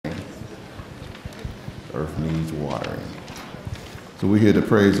Earth needs watering. So we're here to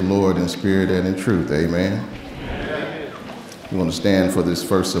praise the Lord in spirit and in truth. Amen. We want to stand for this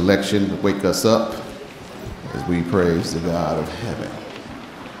first selection to wake us up as we praise the God of heaven.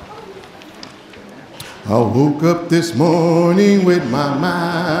 I woke up this morning with my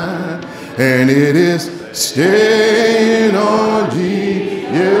mind, and it is staying on Jesus.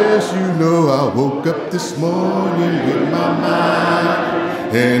 Yes, you know I woke up this morning with my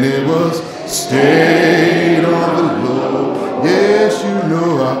mind, and it was stayed on the Lord. Yes, you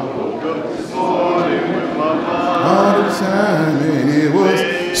know I woke up this morning with my mind all the time, and it was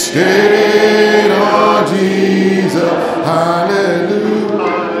stayed on Jesus. Hallelujah,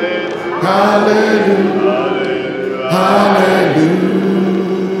 hallelujah, hallelujah.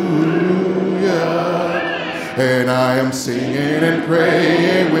 And I am singing and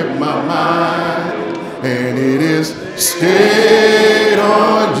praying with my mind, and it is stayed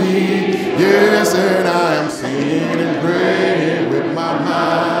on Jesus. Yes, and I am singing and praying with my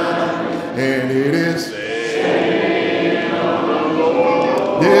mind, and it is stayed on the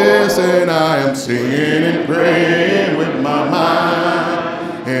Lord. Yes, and I am singing and praying with my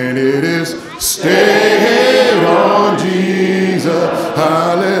mind, and it is stayed on Jesus.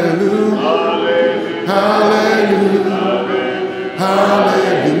 Hallelujah, hallelujah,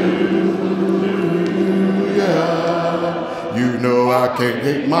 hallelujah. You know I can't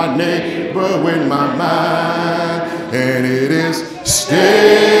hate my neighbor with my mind, and it is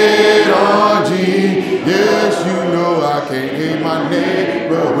stayed on Jesus. Yes, you know I can't hate my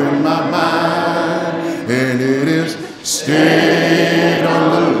neighbor with my mind, and it is stayed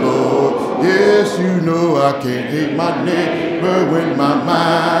on the Lord. Yes, you know I can't hate my neighbor with my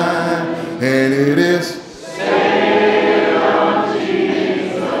mind, and it is stayed on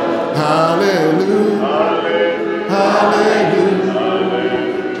Jesus. Hallelujah, hallelujah,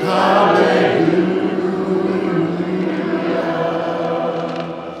 hallelujah.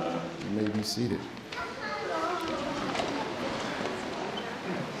 You may be seated.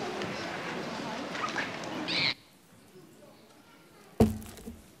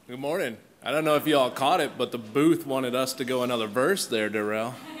 Good morning. I don't know if y'all caught it, but the booth wanted us to go another verse there,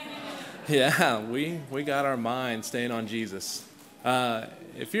 Darrell. Yeah, we got our mind staying on Jesus.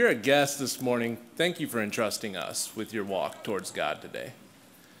 If you're a guest this morning, thank you for entrusting us with your walk towards God today.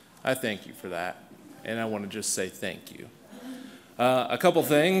 I thank you for that, and I want to just say thank you. A couple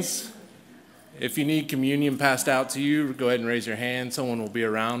things. If you need communion passed out to you, go ahead and raise your hand. Someone will be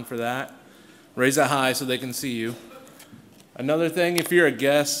around for that. Raise it high so they can see you. Another thing, if you're a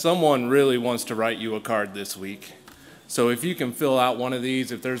guest, someone really wants to write you a card this week. So if you can fill out one of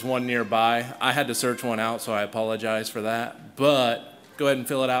these, if there's one nearby, I had to search one out, so I apologize for that. But go ahead and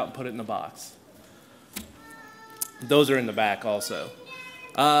fill it out and put it in the box. Those are in the back also.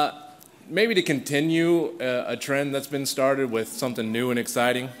 Maybe to continue a trend that's been started with something new and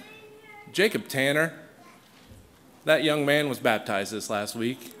exciting. Jacob Tanner, that young man was baptized this last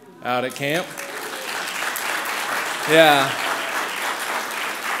week out at camp. Yeah.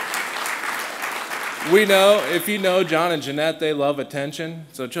 We know, if you know John and Jeanette, they love attention,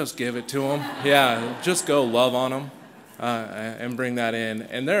 so just give it to them. Yeah, just go love on them and bring that in.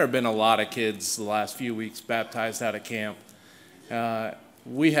 And there have been a lot of kids the last few weeks baptized out of camp.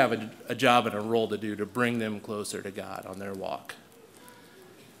 We have a job and a role to do to bring them closer to God on their walk.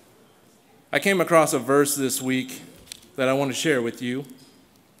 I came across a verse this week that I want to share with you.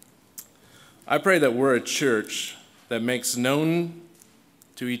 I pray that we're a church that makes known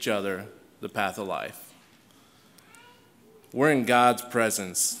to each other the path of life. We're in God's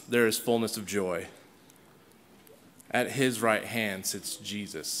presence. There is fullness of joy. At his right hand sits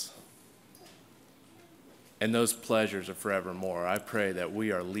Jesus. And those pleasures are forevermore. I pray that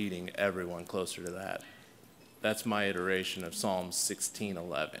we are leading everyone closer to that. That's my iteration of Psalm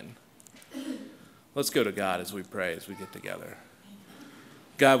 16:11. Let's go to God as we pray, as we get together.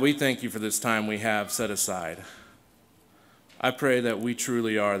 God, we thank you for this time we have set aside. I pray that we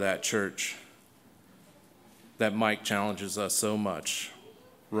truly are that church that Mike challenges us so much.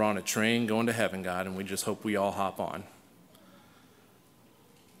 We're on a train going to heaven, God, and we just hope we all hop on.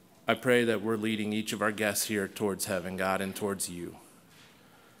 I pray that we're leading each of our guests here towards heaven, God, and towards you.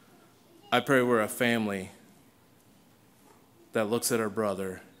 I pray we're a family that looks at our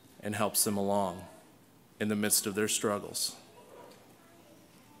brother and helps them along in the midst of their struggles.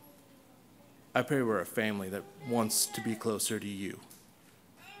 I pray we're a family that wants to be closer to you.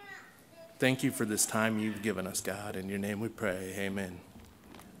 Thank you for this time you've given us, God. In your name we pray, amen.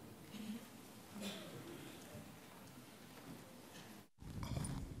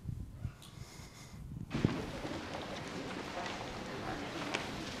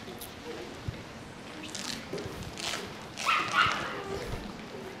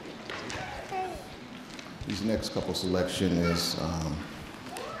 These next couple selection is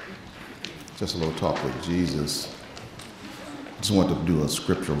just a little talk with Jesus. Just want to do a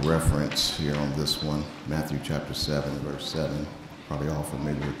scriptural reference here on this one. Matthew chapter 7, verse 7. Probably all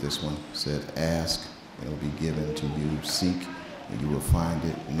familiar with this one. It says, ask, and it will be given to you. Seek, and you will find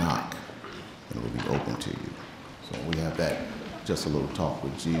it. Knock, and it will be open to you. So we have that, just a little talk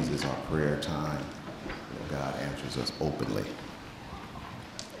with Jesus, our prayer time. God answers us openly.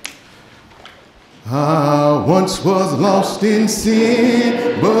 I once was lost in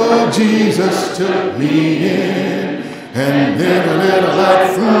sin, but Jesus took me in. And then a little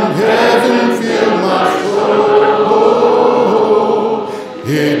light from heaven filled my soul.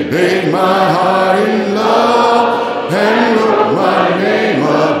 It bathed my heart in love and wrote my name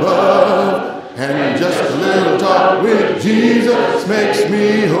above. And just a little talk with Jesus makes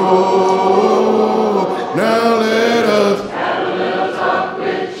me whole. Now let us have a little talk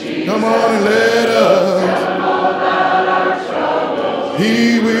with Jesus. Come on and let us tell him all about our troubles.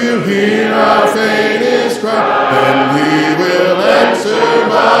 He will hear our faintest cry, and he will answer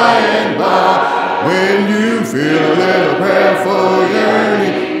by and by. When you feel a little prayerful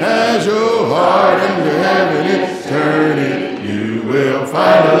yearning, as your heart unto heaven is turning, you will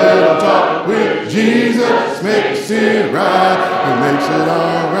find a little talk with Jesus. Makes it right, it makes it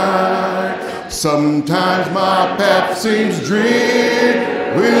all right. Sometimes my path seems drear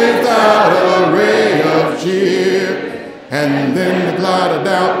without a ray of cheer, and then the cloud of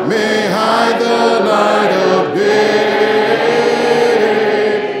doubt may hide the light of day.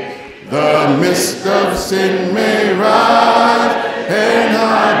 The mist of sin may rise and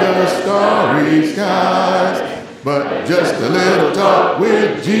hide the starry skies, but just a little talk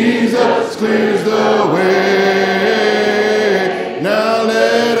with Jesus clears the way. Now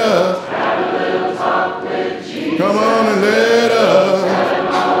let us have a little talk with Jesus. Come on and let us tell him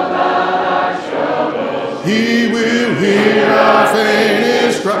all about our troubles. He will hear our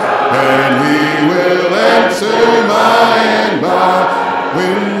faintest cry, and he will answer by and by.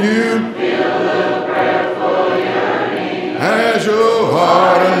 When you feel a little prayerful yearning, as your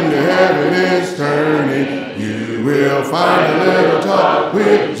heart unto heaven is turning, you will find a little talk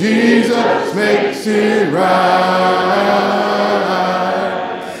with Jesus makes it right.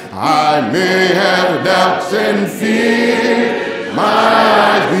 I may have doubts and fears, my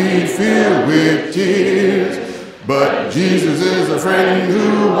eyes be filled with tears, but Jesus is a friend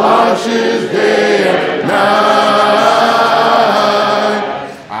who washes day and night.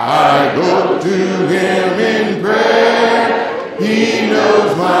 I go to him in prayer, he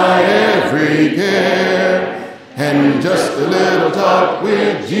knows my every care, and just a little talk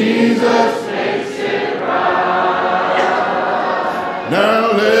with Jesus makes it right.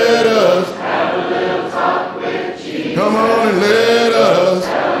 Now let us have a little talk with Jesus. Come on and let us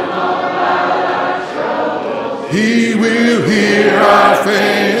tell him all about our troubles. He will hear our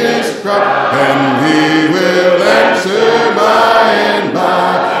faintest cry, and he will answer by and by.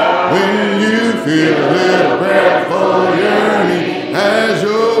 When you feel a little prayerful yearning, as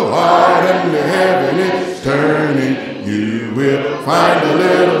your heart unto heaven is turning, you will find a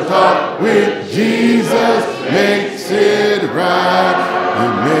little talk with Jesus makes it right.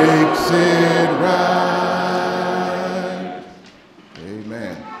 It makes it right.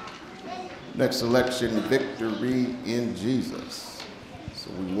 Amen. Next selection, victory in Jesus. So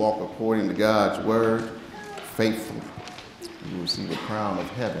we walk according to God's word, faithful. You will receive a crown of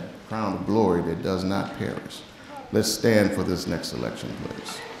heaven, a crown of glory that does not perish. Let's stand for this next selection,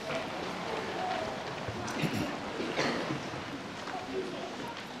 please.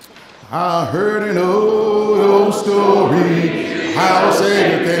 I heard an old story, how a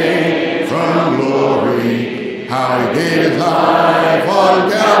Savior came from glory, how he gave his life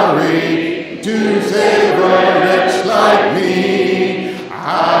on Calvary to save a wretch like me.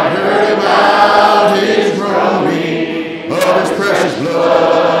 I heard about his groaning, of his precious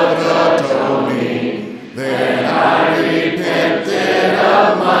blood atoning. Then I repented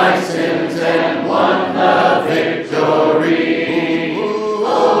of my sins and won the victory.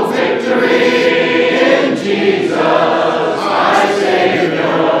 Oh, victory in Jesus, my Savior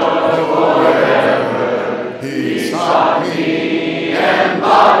forever. He sought me and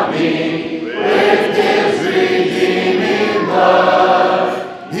bought me with his redeeming blood.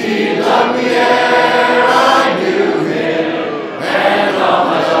 He loved me ere I knew him, and on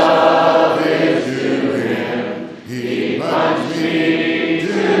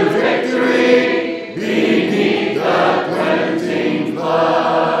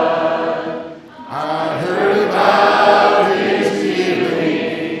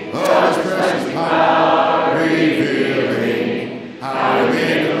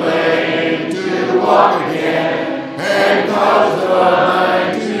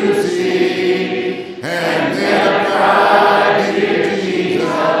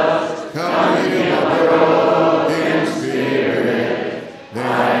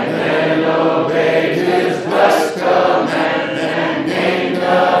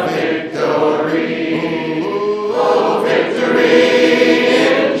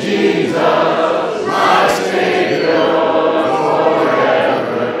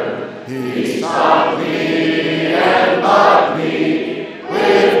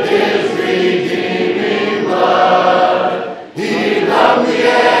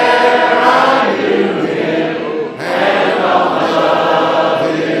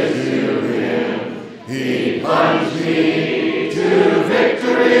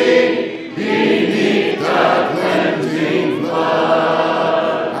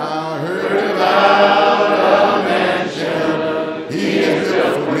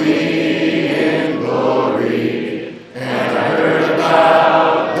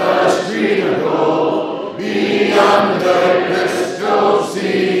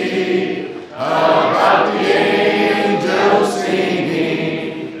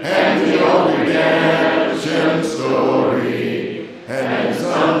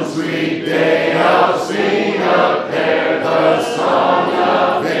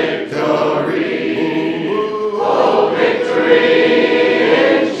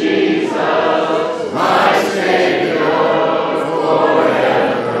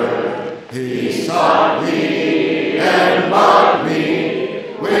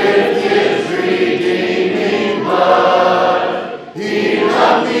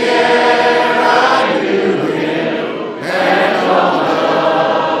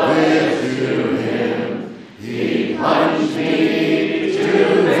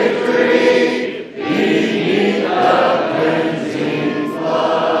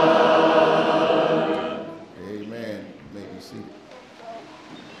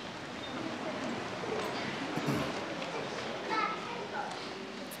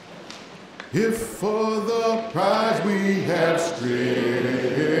If for the prize we have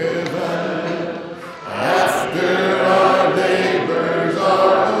striven, after our labors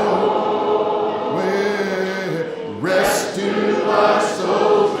are over, rest to our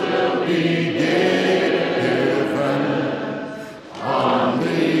souls will be given on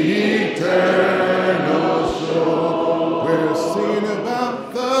the eternal shore. We're singing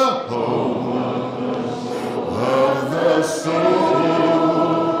about the home of the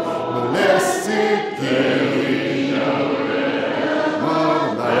soul, blessed kingdom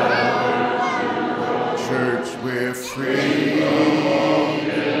of life. Church, we're free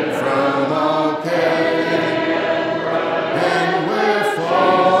from all care, and we're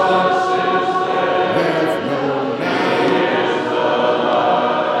forces with no name.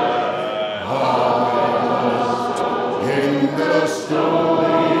 Lost in the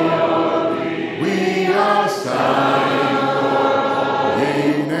storm, we are sighing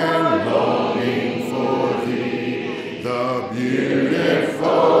and longing for thee, the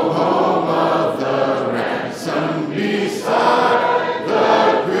beautiful home of the ransom beside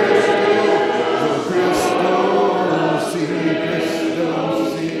the crystal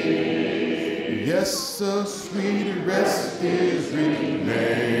sea. Yes, a sweet rest is remaining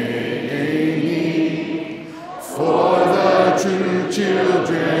for the true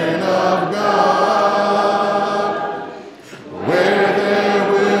children of God, where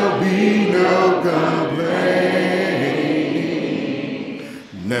there will be no complaining,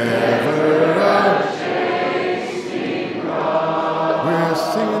 never a chasing rod. We're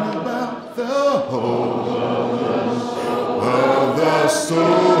singing about the home of the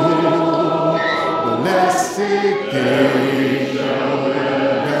soul, blessed kingdom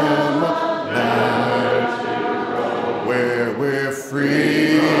of life, where we're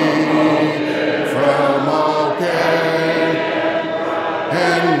free from all care,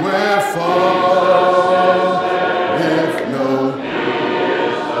 and we're fall if no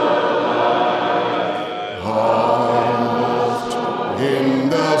lost in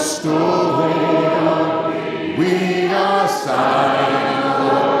the storm. We are sighing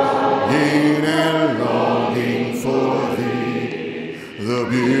and longing for thee, the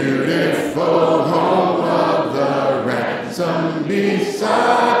beautiful home of the ransom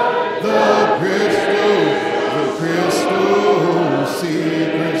beside the crystal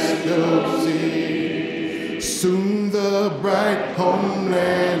sea. Soon the bright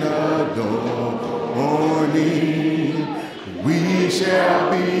homeland adorning, we shall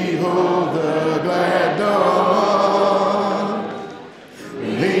behold the glad dawn.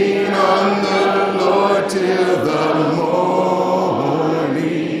 Lean on the Lord till the morning,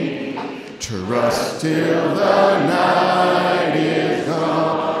 trust till the night is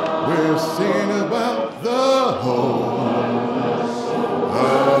gone. We're singing about the home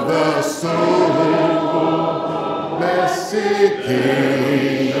of the soul, blessed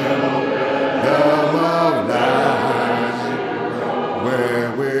kingdom of life,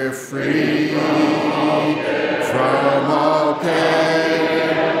 where we're free from all care,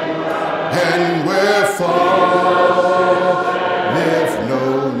 and we're fall if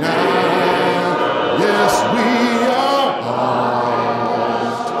no night. Yes, we are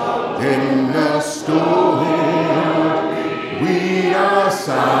lost in the storm. We are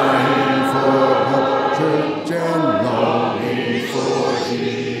sighing for church and longing for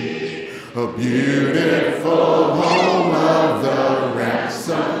thee, a beautiful home of the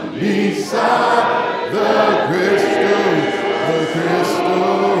ransom beside the crystal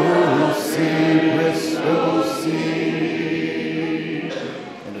sea.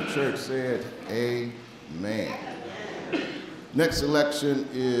 And the church said, amen. Next selection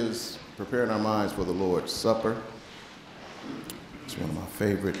is preparing our minds for the Lord's Supper. It's one of my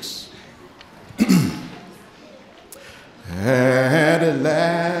favorites. At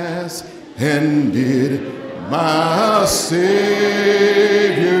last ended my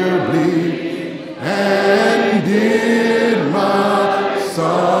Savior bleed, and did my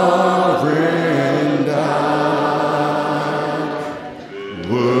sovereign die.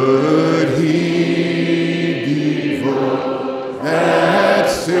 Would he devote that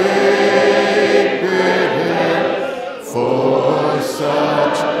sacred head for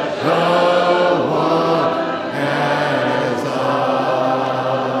such a one as I?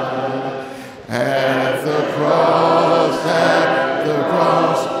 At the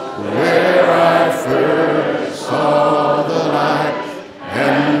cross, where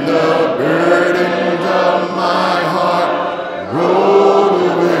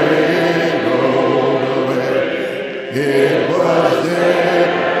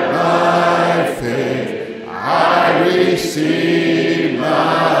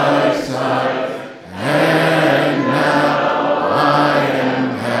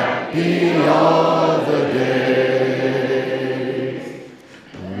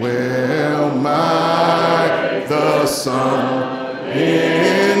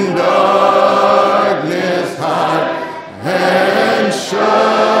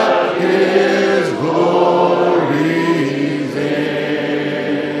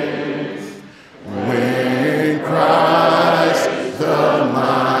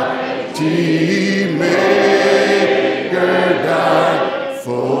Maker died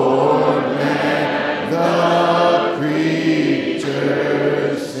for man, the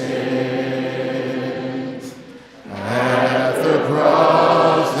creature's sins. At the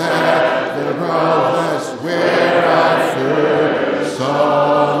cross, that's where I first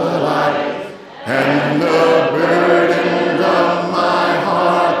saw the light, and the burden of my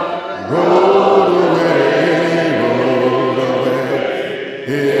heart rolled away.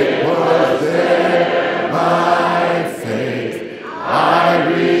 It was there by faith I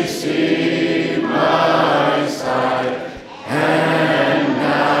received my sight, and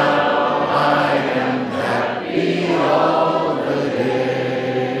now I am happy all the day.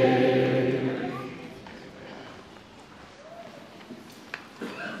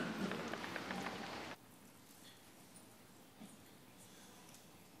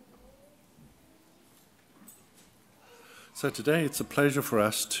 So today it's a pleasure for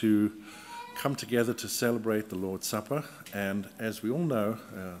us to come together to celebrate the Lord's Supper. And as we all know,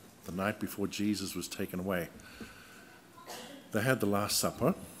 the night before Jesus was taken away, they had the Last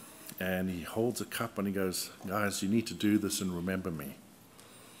Supper, and he holds a cup and he goes, guys, you need to do this and remember me.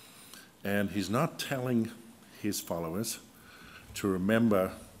 And he's not telling his followers to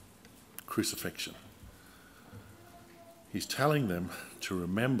remember crucifixion. He's telling them to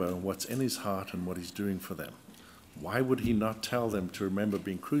remember what's in his heart and what he's doing for them. Why would he not tell them to remember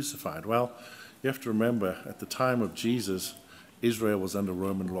being crucified? Well, you have to remember, at the time of Jesus, Israel was under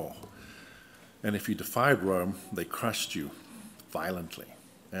Roman law. And if you defied Rome, they crushed you violently.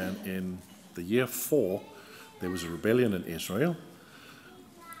 And in the year 4, there was a rebellion in Israel.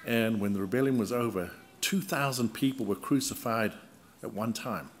 And when the rebellion was over, 2,000 people were crucified at one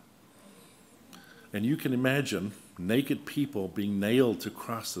time. And you can imagine naked people being nailed to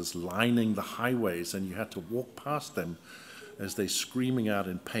crosses lining the highways, and you had to walk past them as they're screaming out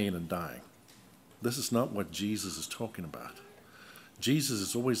in pain and dying. This is not what Jesus is talking about. Jesus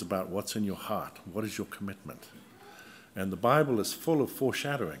is always about what's in your heart. What is your commitment? And the Bible is full of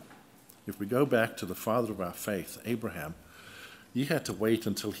foreshadowing. If we go back to the father of our faith, Abraham, he had to wait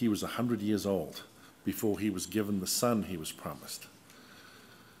until he was 100 years old before he was given the son he was promised.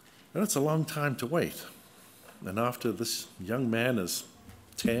 And it's a long time to wait. And after this young man is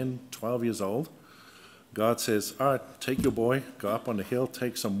 10, 12 years old, God says, all right, take your boy, go up on the hill,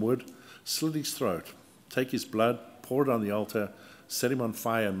 take some wood, slit his throat, take his blood, pour it on the altar, set him on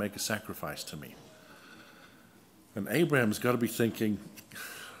fire, and make a sacrifice to me. And Abraham's got to be thinking,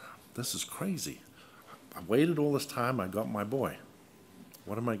 this is crazy. I waited all this time, I got my boy.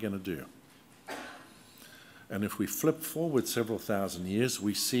 What am I going to do? And if we flip forward several thousand years,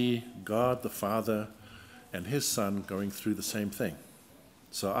 we see God the Father and his son going through the same thing.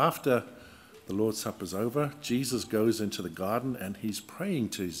 So after the Lord's Supper is over, Jesus goes into the garden and he's praying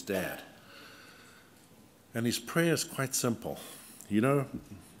to his dad. And his prayer is quite simple. You know,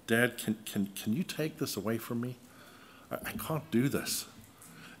 Dad, can you take this away from me? I can't do this.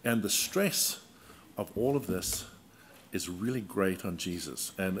 And the stress of all of this is really great on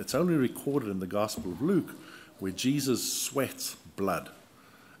Jesus. And it's only recorded in the Gospel of Luke where Jesus sweats blood.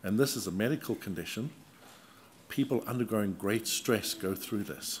 And this is a medical condition. People undergoing great stress go through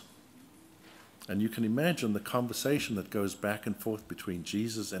this. And you can imagine the conversation that goes back and forth between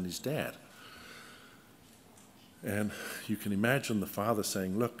Jesus and his dad. And you can imagine the father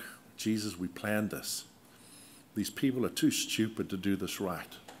saying, look, Jesus, we planned this. These people are too stupid to do this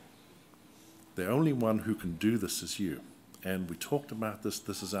right. The only one who can do this is you. And we talked about this.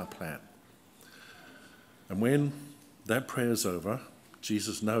 This is our plan. And when that prayer is over,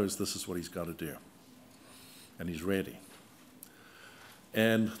 Jesus knows this is what he's got to do. And he's ready.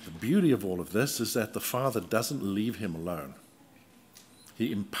 And the beauty of all of this is that the Father doesn't leave him alone.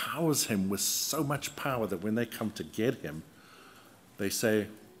 He empowers him with so much power that when they come to get him, they say,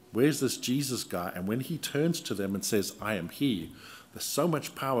 where's this Jesus guy? And when he turns to them and says, I am he, there's so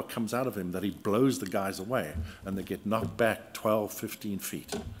much power comes out of him that he blows the guys away and they get knocked back 12, 15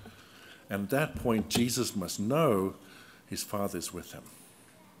 feet. And at that point, Jesus must know his Father's with him.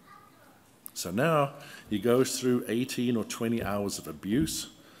 So now he goes through 18 or 20 hours of abuse,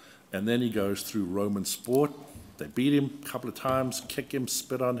 and then he goes through Roman sport. They beat him a couple of times, kick him,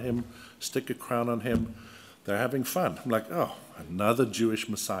 spit on him, stick a crown on him. They're having fun. I'm like, oh, another Jewish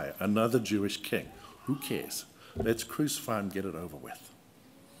Messiah, another Jewish king. Who cares? Let's crucify him, get it over with.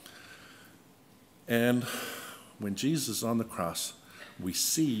 And when Jesus is on the cross, we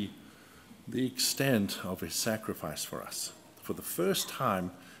see the extent of his sacrifice for us. For the first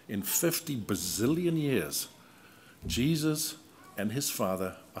time in 50 bazillion years, Jesus and his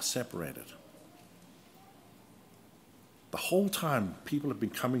Father are separated. The whole time people have been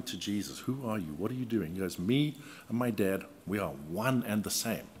coming to Jesus. Who are you? What are you doing? He goes, me and my dad, we are one and the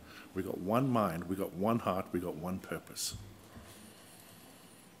same. We got one mind, we got one heart, we got one purpose.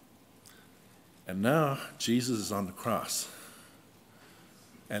 And now Jesus is on the cross.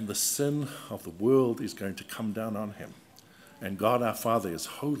 And the sin of the world is going to come down on him. And God our Father is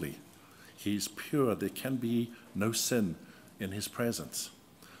holy. He's pure. There can be no sin in his presence.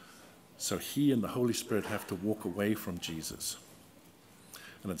 So he and the Holy Spirit have to walk away from Jesus.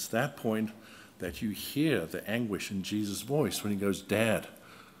 And it's that point that you hear the anguish in Jesus' voice when he goes, Dad,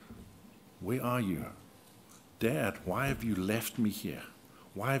 where are you? Dad, why have you left me here?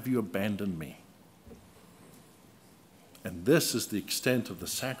 Why have you abandoned me? And this is the extent of the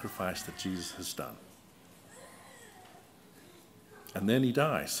sacrifice that Jesus has done. And then he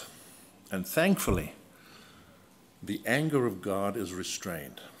dies. And thankfully, the anger of God is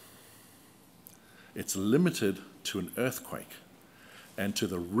restrained. It's limited to an earthquake and to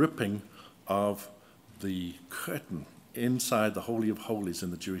the ripping of the curtain inside the Holy of Holies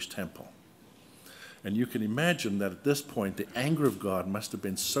in the Jewish temple. And you can imagine that at this point, the anger of God must have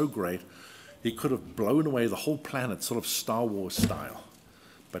been so great, he could have blown away the whole planet, sort of Star Wars style.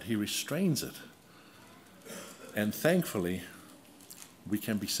 But he restrains it. And thankfully, we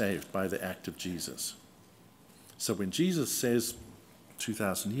can be saved by the act of Jesus. So when Jesus says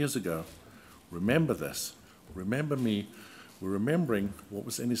 2,000 years ago, remember this, remember me, we're remembering what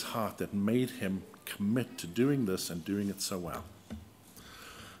was in his heart that made him commit to doing this and doing it so well.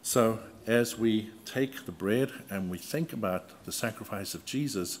 So as we take the bread and we think about the sacrifice of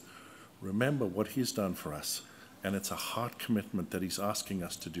Jesus, remember what he's done for us. And it's a heart commitment that he's asking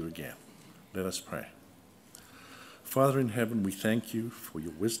us to do again. Let us pray. Father in heaven, we thank you for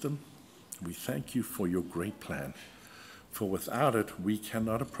your wisdom. We thank you for your great plan. For without it, we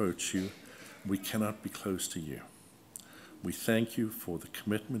cannot approach you. We cannot be close to you. We thank you for the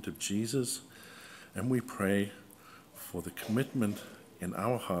commitment of Jesus, and we pray for the commitment in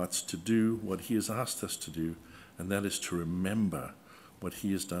our hearts to do what he has asked us to do, and that is to remember what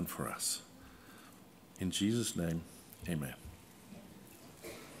he has done for us. In Jesus' name, amen.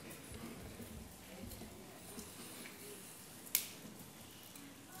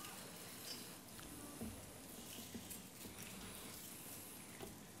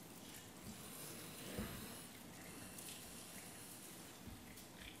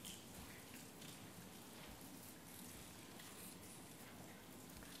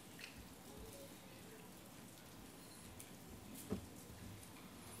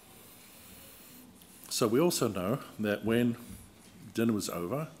 So we also know that when dinner was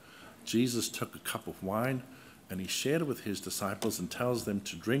over, Jesus took a cup of wine and he shared it with his disciples and tells them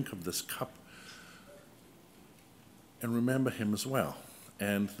to drink of this cup and remember him as well.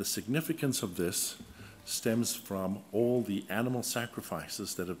 And the significance of this stems from all the animal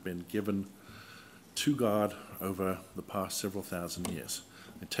sacrifices that have been given to God over the past several thousand years.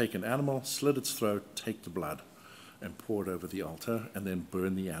 They take an animal, slit its throat, take the blood, and pour it over the altar, and then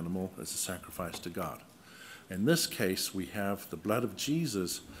burn the animal as a sacrifice to God. In this case, we have the blood of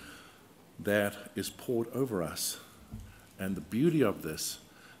Jesus that is poured over us. And the beauty of this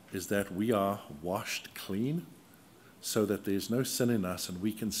is that we are washed clean so that there's no sin in us and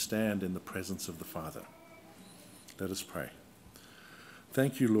we can stand in the presence of the Father. Let us pray.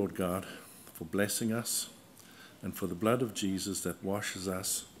 Thank you, Lord God, for blessing us and for the blood of Jesus that washes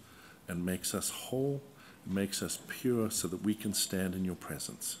us and makes us whole, makes us pure so that we can stand in your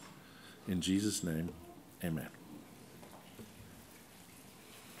presence. In Jesus' name, amen.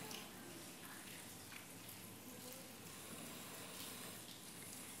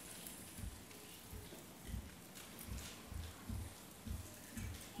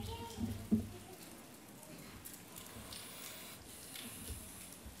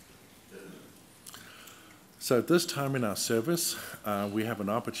 So at this time in our service, we have an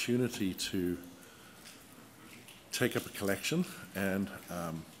opportunity to take up a collection, and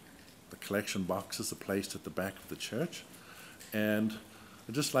the collection boxes are placed at the back of the church. And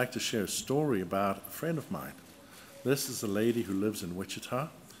I'd just like to share a story about a friend of mine. This is a lady who lives in Wichita,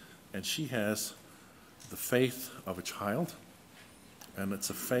 and she has the faith of a child, and it's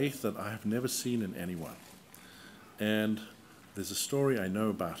a faith that I have never seen in anyone. And there's a story I know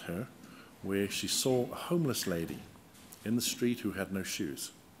about her where she saw a homeless lady in the street who had no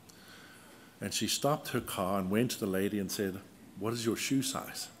shoes. And she stopped her car and went to the lady and said, "What is your shoe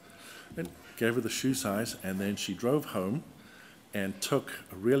size?" And gave her the shoe size, and then she drove home and took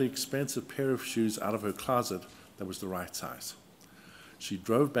a really expensive pair of shoes out of her closet that was the right size. She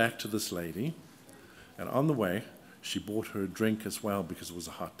drove back to this lady, and on the way, she bought her a drink as well because it was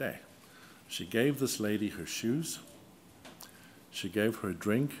a hot day. She gave this lady her shoes, She gave her a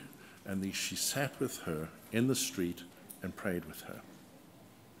drink, and she sat with her in the street and prayed with her.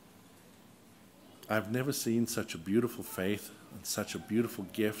 I've never seen such a beautiful faith and such a beautiful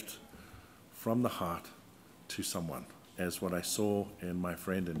gift from the heart to someone as what I saw in my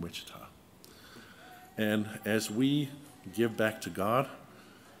friend in Wichita. And as we give back to God,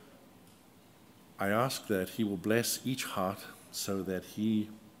 I ask that He will bless each heart so that He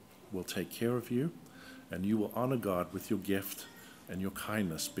will take care of you and you will honor God with your gift and your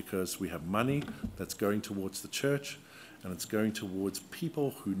kindness, because we have money that's going towards the church and it's going towards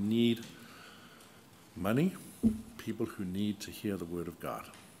people who need money, people who need to hear the word of God.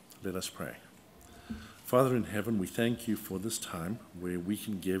 Let us pray. Father in heaven, we thank you for this time where we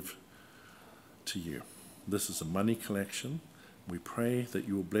can give to you. This is a money collection. We pray that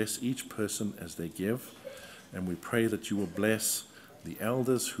you will bless each person as they give, and we pray that you will bless the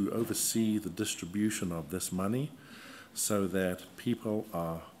elders who oversee the distribution of this money so that people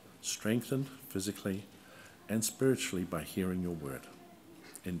are strengthened physically and spiritually by hearing your word.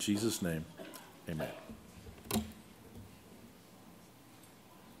 In Jesus' name, amen.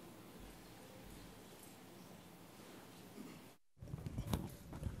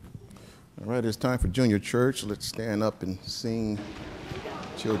 All right, it's time for junior church. Let's stand up and sing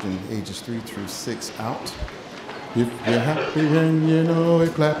children ages 3 through 6 out. If you're happy and you know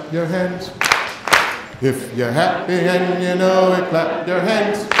it, clap your hands. If you're happy and you know it, clap your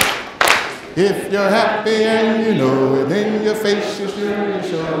hands. If you're happy and you know it, then your face is surely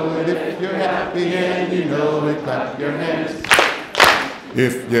show it. If you're happy and you know it, clap your hands.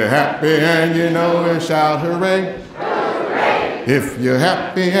 If you're happy and you know it, shout hooray. If you're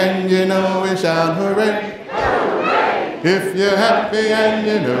happy and you know it, shout hooray. Hooray. If you're happy and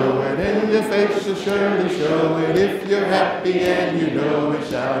you know it, then your face will surely show it. If you're happy and you know it,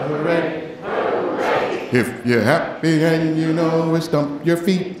 shout hooray. Hooray. If you're happy and you know it, stomp your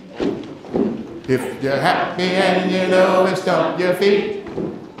feet. If you're happy and you know it, stomp your feet.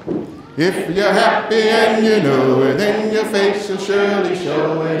 If you're happy and you know it, then your face will surely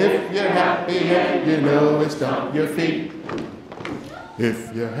show it. If you're happy and you know it, stomp your feet.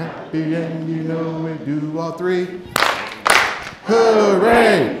 If you're happy and you know it, do all three.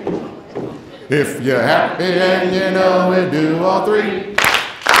 Hooray! If you're happy and you know it, do all three.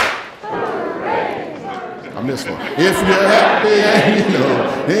 Hooray! I missed one. If you're happy and you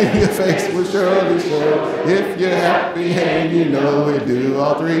know, then your face will surely show. If you're happy and you know it, do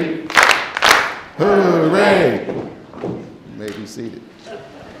all three. Hooray! You may be seated.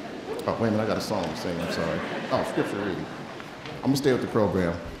 Oh, wait a minute, I got a song to sing, I'm sorry. Oh, scripture reading. I'm going to stay with the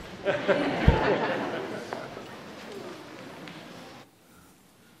program.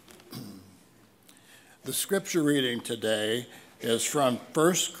 The scripture reading today is from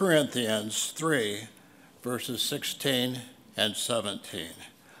 1 Corinthians 3, verses 16 and 17.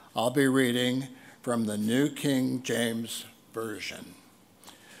 I'll be reading from the New King James Version.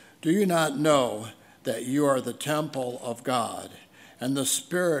 Do you not know that you are the temple of God, and the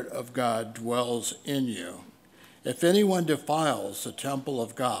Spirit of God dwells in you? If anyone defiles the temple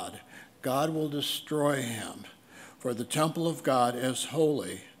of God, God will destroy him, for the temple of God is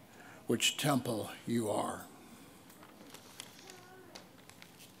holy, which temple you are.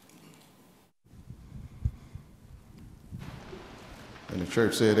 And the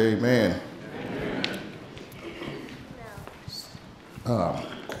church said, amen.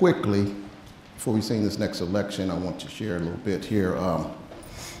 Quickly, before we sing this next selection, I want to share a little bit here.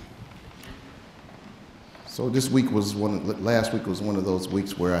 So last week was one of those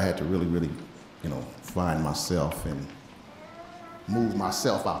weeks where I had to really, find myself and move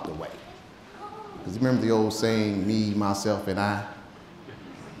myself out the way. Because remember the old saying, me, myself, and I?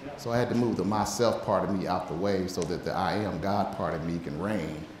 So I had to move the myself part of me out the way so that the I am God part of me can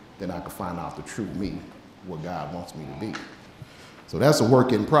reign. Then I can find out the true me, what God wants me to be. So that's a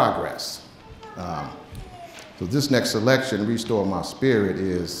work in progress. So this next selection, Restore My Spirit,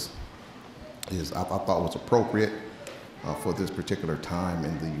 is I thought was appropriate for this particular time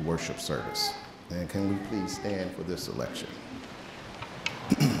in the worship service. And can we please stand for this selection?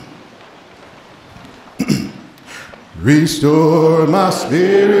 Restore my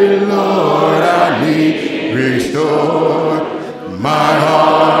spirit, Lord, I need restore. My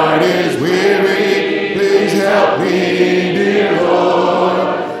heart is weary, please help me, dear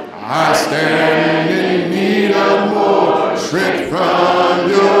Lord. I stand in need of more strength from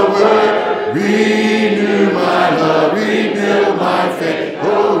your word. Renew my love, rebuild my faith,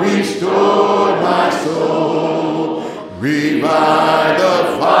 oh, restore my soul. Revive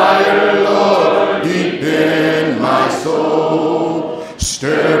the fire, Lord, deep in my soul.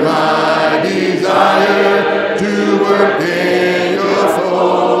 Stir my desire to work in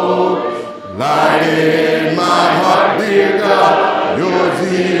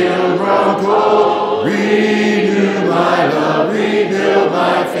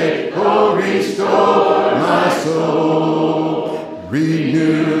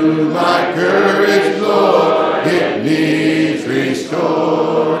Renew my courage, Lord, it needs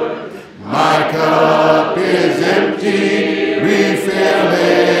restored. My cup is empty, refill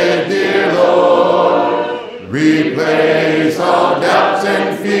it, dear Lord. Replace all doubts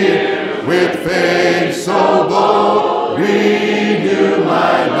and fear with faith so bold. Renew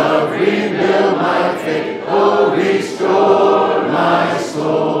my love, rebuild my faith, oh, restore my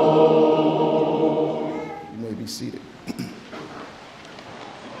soul. You may be seated.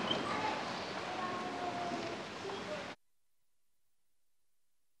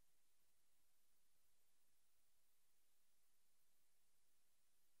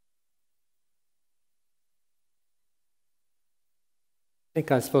 I think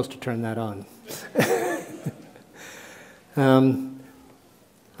I was supposed to turn that on. I'm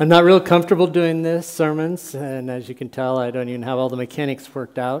not real comfortable doing this, sermons, and as you can tell, I don't even have all the mechanics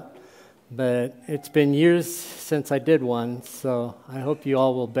worked out. But it's been years since I did one, so I hope you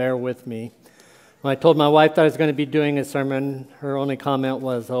all will bear with me. When I told my wife that I was going to be doing a sermon, her only comment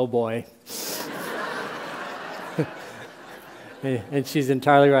was, "Oh boy." And she's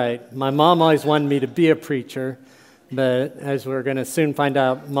entirely right. My mom always wanted me to be a preacher, but as we're going to soon find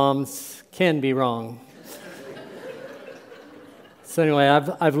out, moms can be wrong. So anyway,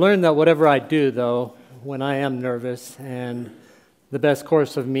 I've learned that whatever I do, though, when I am nervous, and the best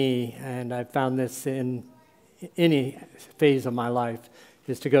course of me, and I've found this in any phase of my life,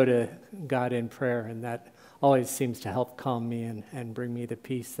 is to go to God in prayer, and that always seems to help calm me and bring me the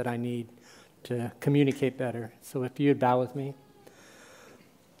peace that I need to communicate better. So if you would bow with me.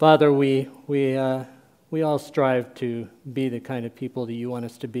 Father, we all strive to be the kind of people that you want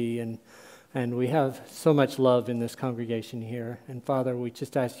us to be, and we have so much love in this congregation here. And Father, we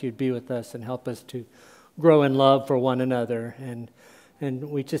just ask you to be with us and help us to grow in love for one another. And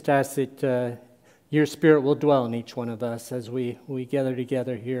we just ask that your Spirit will dwell in each one of us as we gather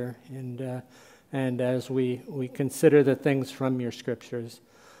together here and as we consider the things from your scriptures.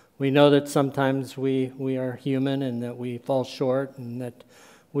 We know that sometimes we are human and that we fall short and that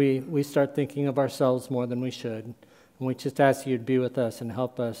we start thinking of ourselves more than we should. And we just ask you to be with us and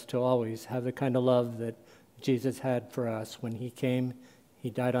help us to always have the kind of love that Jesus had for us when he came.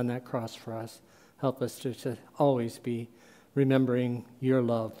 He died on that cross for us. Help us to always be remembering your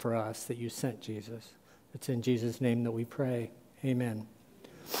love for us, that you sent Jesus. It's in Jesus' name that we pray. Amen.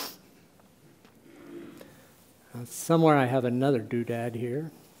 Somewhere I have another doodad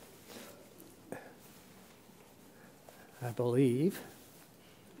here, I believe.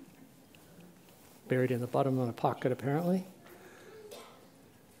 Buried in the bottom of my pocket, apparently.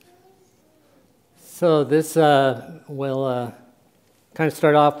 So this will kind of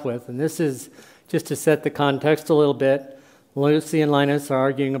start off with, and this is just to set the context a little bit. Lucy and Linus are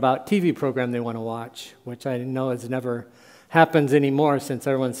arguing about TV program they want to watch, which I know has never happens anymore since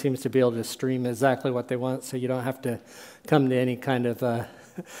everyone seems to be able to stream exactly what they want, so you don't have to come to any kind of a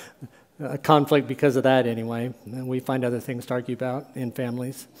conflict because of that anyway. And we find other things to argue about in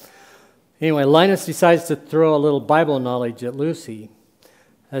families. Anyway, Linus decides to throw a little Bible knowledge at Lucy.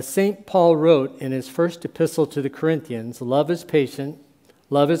 As St. Paul wrote in his first epistle to the Corinthians, love is patient,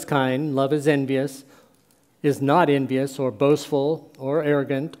 love is kind, love is envious, is not envious or boastful or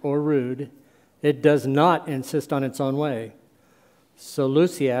arrogant or rude. It does not insist on its own way. So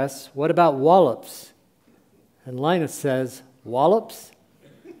Lucy asks, what about wallops? And Linus says, wallops?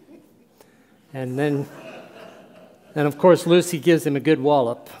 And of course Lucy gives him a good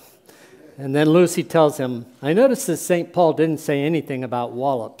wallop. And then Lucy tells him, I noticed that St. Paul didn't say anything about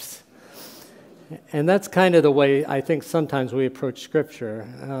wallops. And that's kind of the way I think sometimes we approach Scripture.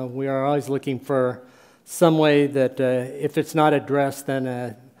 We are always looking for some way that if it's not addressed,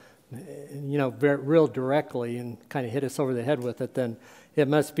 then, real directly and kind of hit us over the head with it, then it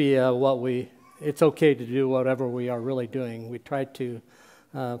must be it's okay to do whatever we are really doing. We try to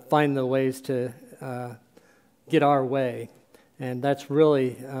find the ways to get our way. And that's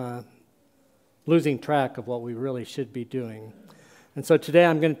really losing track of what we really should be doing. And so today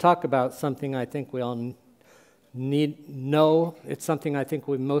I'm going to talk about something I think we all know. It's something I think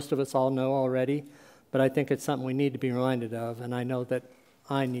most of us all know already, but I think it's something we need to be reminded of, and I know that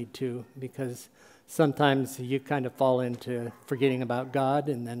I need to, because sometimes you kind of fall into forgetting about God,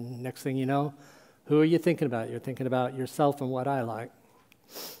 and then next thing you know, who are you thinking about? You're thinking about yourself and what I like.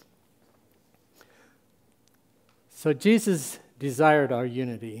 So Jesus desired our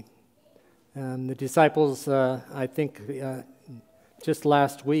unity. The disciples, I think, just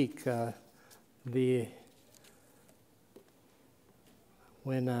last week,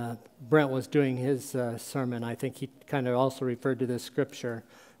 when Brent was doing his sermon, I think he kind of also referred to this scripture,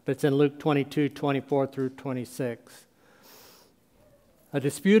 but it's in Luke 22, 24 through 26. A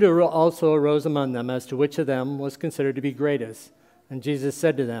dispute also arose among them as to which of them was considered to be greatest. And Jesus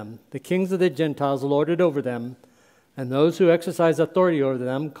said to them, "The kings of the Gentiles lord it over them, and those who exercise authority over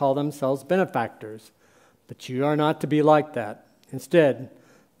them call themselves benefactors. But you are not to be like that. Instead,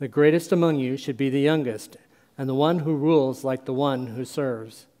 the greatest among you should be the youngest, and the one who rules like the one who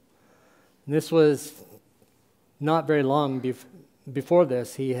serves." And this was not very long before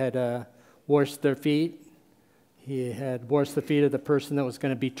this. He had washed their feet. He had washed the feet of the person that was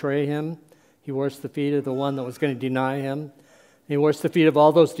going to betray him. He washed the feet of the one that was going to deny him. He washed the feet of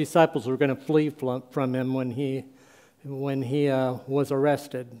all those disciples who were going to flee from him when he was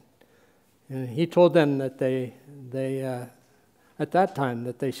arrested. And he told them that they at that time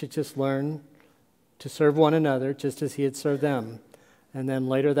that they should just learn to serve one another just as he had served them. And then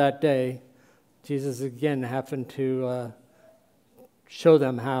later that day, Jesus again happened to show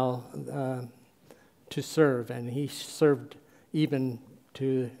them how to serve, and he served even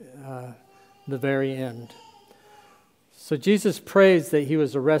to the very end. So Jesus prays that he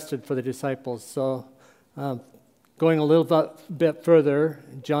was arrested for the disciples. So going a little bit further,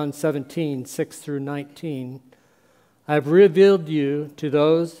 John 17, 6 through 19, "I have revealed you to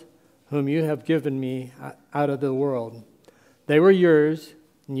those whom you have given me out of the world. They were yours,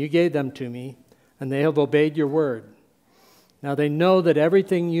 and you gave them to me, and they have obeyed your word. Now they know that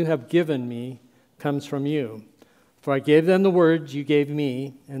everything you have given me comes from you. For I gave them the words you gave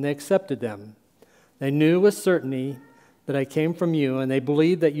me, and they accepted them. They knew with certainty that I came from you, and they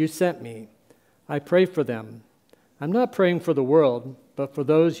believed that you sent me. I pray for them. I'm not praying for the world, but for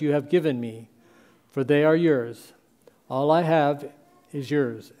those you have given me, for they are yours. All I have is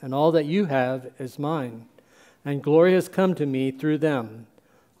yours, and all that you have is mine. And glory has come to me through them.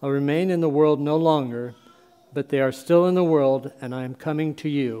 I'll remain in the world no longer, but they are still in the world, and I am coming to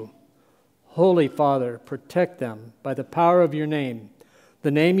you. Holy Father, protect them by the power of your name,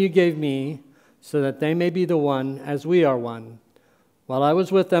 the name you gave me, so that they may be the one as we are one. While I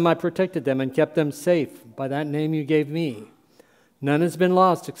was with them, I protected them and kept them safe by that name you gave me. None has been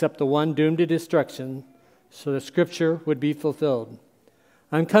lost except the one doomed to destruction, so the scripture would be fulfilled.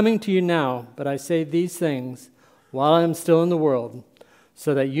 I'm coming to you now, but I say these things while I am still in the world,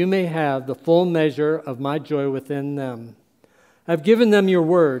 so that you may have the full measure of my joy within them. I've given them your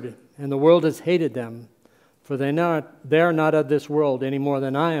word, and the world has hated them, for they are not of this world any more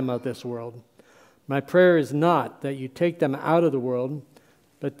than I am of this world. My prayer is not that you take them out of the world,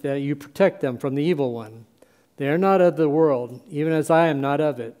 but that you protect them from the evil one. They are not of the world, even as I am not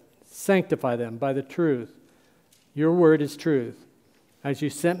of it. Sanctify them by the truth. Your word is truth. As you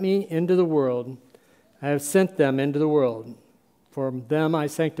sent me into the world, I have sent them into the world. For them I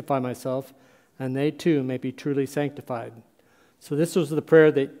sanctify myself, and they too may be truly sanctified. So this was the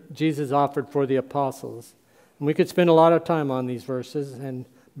prayer that Jesus offered for the apostles. And we could spend a lot of time on these verses and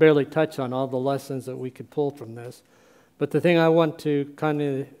barely touch on all the lessons that we could pull from this. But the thing I want to kind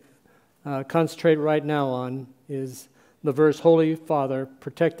of concentrate right now on is the verse, Holy Father,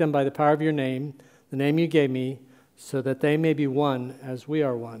 protect them by the power of your name, the name you gave me, so that they may be one as we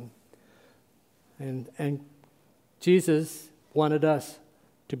are one. And Jesus wanted us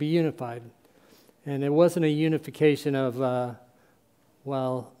to be unified. And it wasn't a unification of,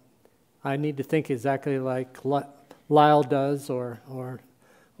 I need to think exactly like Lyle does, or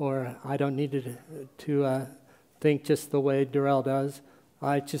I don't need to think just the way Darrell does.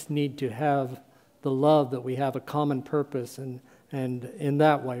 I just need to have the love that we have a common purpose, and in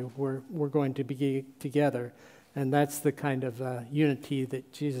that way we're going to be together. And that's the kind of unity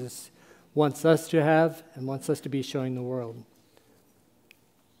that Jesus wants us to have and wants us to be showing the world.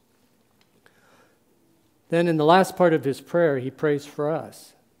 Then in the last part of his prayer, he prays for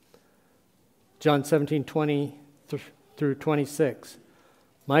us. John 17:20 through 26.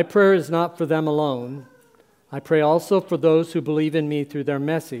 My prayer is not for them alone. I pray also for those who believe in me through their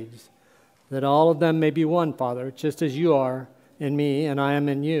message, that all of them may be one, Father, just as you are in me and I am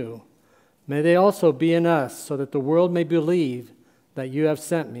in you. May they also be in us, so that the world may believe that you have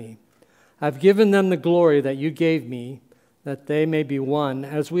sent me. I've given them the glory that you gave me, that they may be one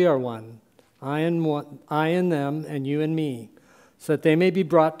as we are one. I in them and you in me, so that they may be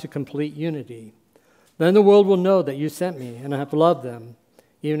brought to complete unity. Then the world will know that you sent me and have loved them,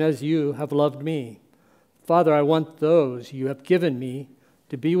 even as you have loved me. Father, I want those you have given me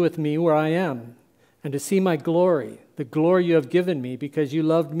to be with me where I am, and to see my glory, the glory you have given me because you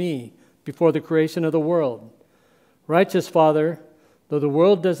loved me before the creation of the world. Righteous Father, though the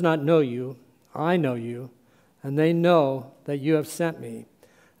world does not know you, I know you, and they know that you have sent me.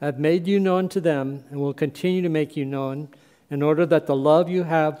 I have made you known to them and will continue to make you known, in order that the love you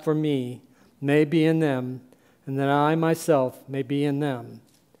have for me may be in them and that I myself may be in them.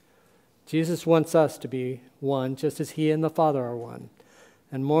 Jesus wants us to be one, just as he and the Father are one.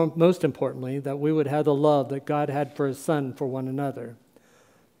 And most importantly, that we would have the love that God had for his Son for one another.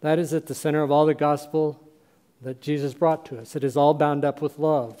 That is at the center of all the gospel that Jesus brought to us. It is all bound up with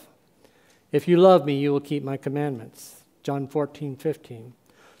love. If you love me, you will keep my commandments. John 14:15.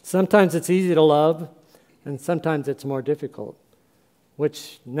 Sometimes it's easy to love, and sometimes it's more difficult,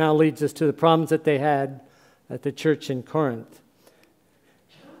 which now leads us to the problems that they had at the church in Corinth.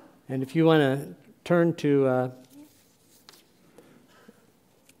 And if you want to turn to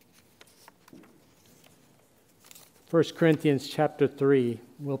 1 Corinthians chapter 3,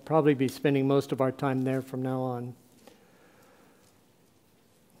 we'll probably be spending most of our time there from now on.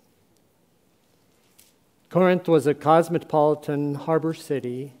 Corinth was a cosmopolitan harbor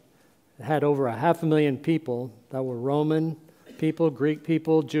city. It had over 500,000 people that were Roman people, Greek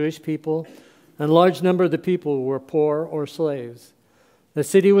people, Jewish people, and a large number of the people were poor or slaves. The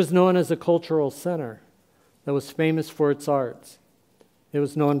city was known as a cultural center that was famous for its arts. It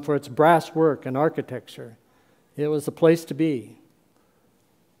was known for its brass work and architecture. It was a place to be.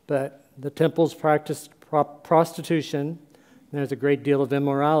 But the temples practiced prostitution, and there's a great deal of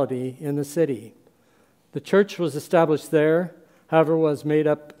immorality in the city. The church was established there, however, was made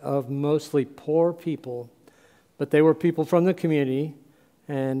up of mostly poor people, but they were people from the community,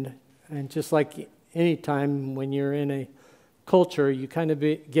 and just like any time when you're in a culture, you kind of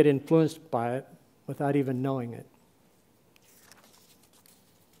get influenced by it without even knowing it.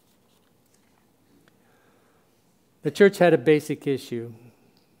 The church had a basic issue.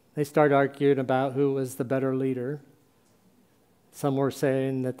 They started arguing about who was the better leader. Some were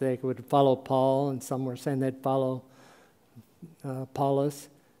saying that they would follow Paul, and some were saying they'd follow Apollos.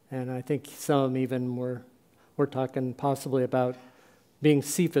 And I think some of them even were talking possibly about being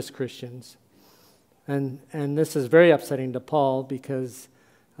Cephas Christians. And this is very upsetting to Paul because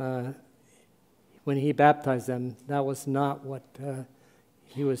when he baptized them, that was not what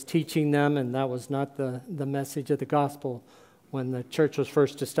he was teaching them, and that was not the message of the gospel when the church was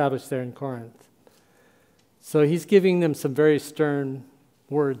first established there in Corinth. So he's giving them some very stern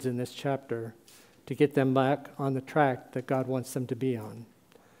words in this chapter to get them back on the track that God wants them to be on.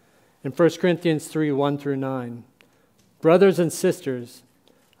 In 1 Corinthians 3, 1 through 9, brothers and sisters,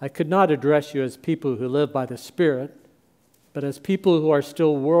 I could not address you as people who live by the Spirit, but as people who are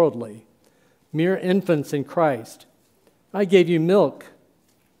still worldly, mere infants in Christ. I gave you milk,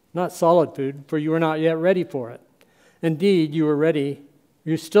 not solid food, for you were not yet ready for it. Indeed, you were ready.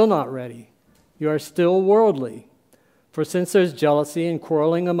 You're still not ready. You are still worldly. For since there's jealousy and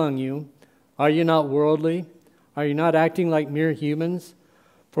quarreling among you, are you not worldly? Are you not acting like mere humans?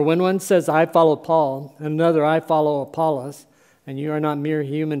 For when one says, I follow Paul, and another, I follow Apollos, and you are not mere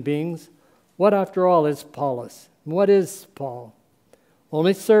human beings, what after all is Apollos? What is Paul?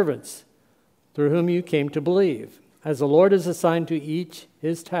 Only servants through whom you came to believe, as the Lord has assigned to each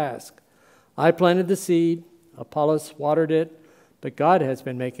his task. I planted the seed, Apollos watered it, but God has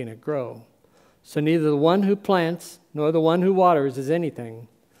been making it grow. So neither the one who plants nor the one who waters is anything,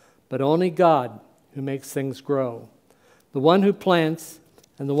 but only God who makes things grow. The one who plants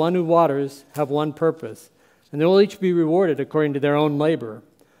and the one who waters have one purpose, and they will each be rewarded according to their own labor.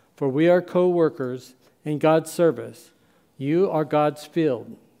 For we are co-workers in God's service. You are God's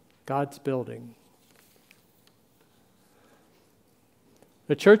field, God's building.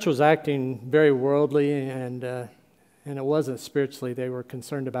 The church was acting very worldly, and it wasn't spiritually they were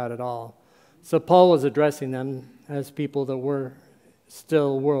concerned about at all. So Paul was addressing them as people that were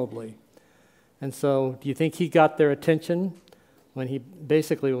still worldly. And so do you think he got their attention when he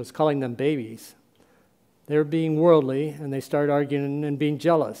basically was calling them babies? They were being worldly, and they started arguing and being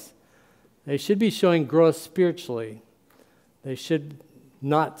jealous. They should be showing growth spiritually. They should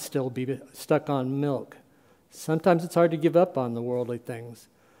not still be stuck on milk. Sometimes it's hard to give up on the worldly things.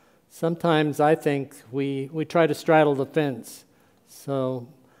 Sometimes I think we try to straddle the fence. So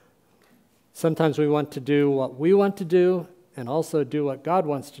sometimes we want to do what we want to do and also do what God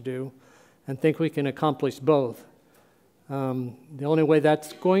wants to do and think we can accomplish both. The only way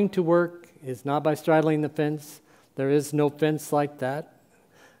that's going to work is not by straddling the fence. There is no fence like that.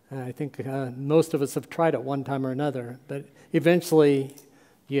 I think most of us have tried it one time or another, but eventually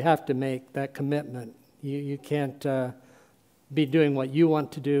you have to make that commitment. You can't be doing what you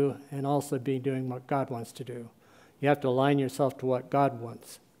want to do and also be doing what God wants to do. You have to align yourself to what God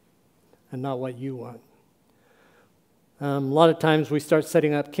wants and not what you want. A lot of times we start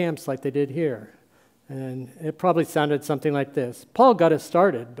setting up camps like they did here. And it probably sounded something like this. Paul got us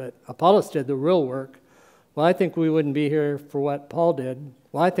started, but Apollos did the real work. Well, I think we wouldn't be here for what Paul did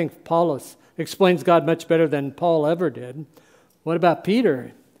Well, I think Apollos explains God much better than Paul ever did. What about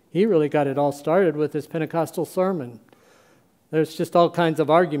Peter? He really got it all started with his Pentecostal sermon. There's just all kinds of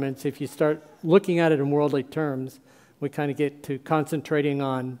arguments. If you start looking at it in worldly terms, we kind of get to concentrating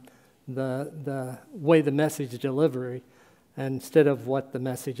on the way the message delivery instead of what the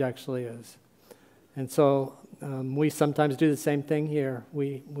message actually is. And so we sometimes do the same thing here.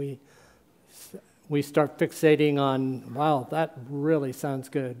 We start fixating on, wow, that really sounds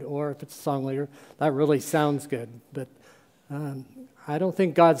good. Or if it's a song leader, that really sounds good. But I don't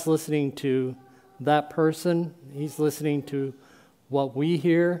think God's listening to that person. He's listening to what we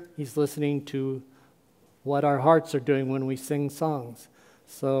hear. He's listening to what our hearts are doing when we sing songs.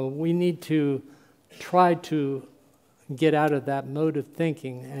 So we need to try to get out of that mode of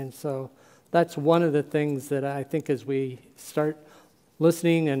thinking. And so that's one of the things that I think as we start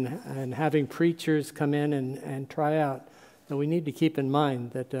listening and having preachers come in and try out, that we need to keep in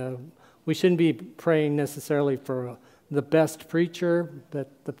mind that we shouldn't be praying necessarily for the best preacher,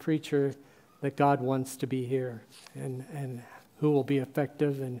 but the preacher that God wants to be here and who will be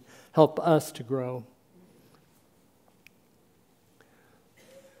effective and help us to grow.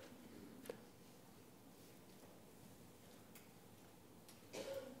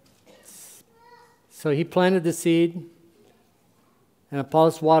 So he planted the seed, and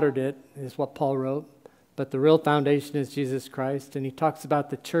Apollos watered it, is what Paul wrote. But the real foundation is Jesus Christ, and he talks about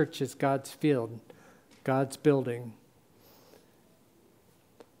the church as God's field, God's building.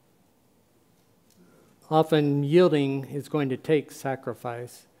 Often yielding is going to take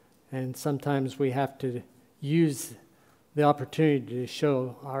sacrifice, and sometimes we have to use the opportunity to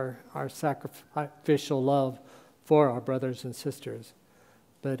show our sacrificial love for our brothers and sisters.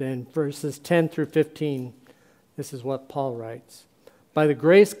 But in verses 10 through 15, this is what Paul writes. By the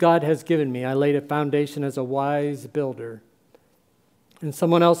grace God has given me, I laid a foundation as a wise builder, and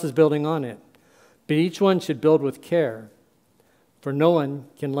someone else is building on it. But each one should build with care, for no one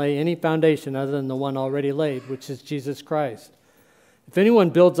can lay any foundation other than the one already laid, which is Jesus Christ. If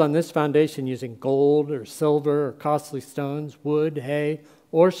anyone builds on this foundation using gold or silver or costly stones, wood, hay,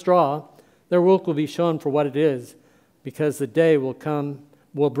 or straw, their work will be shown for what it is, because the day will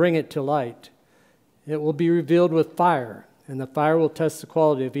bring it to light. It will be revealed with fire, and the fire will test the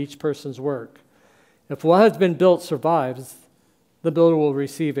quality of each person's work. If what has been built survives, the builder will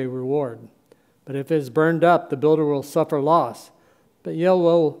receive a reward. But if it is burned up, the builder will suffer loss, but yet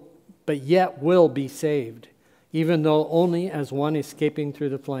will be saved, even though only as one escaping through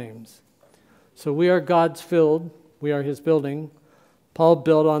the flames. So we are God's field, we are his building. Paul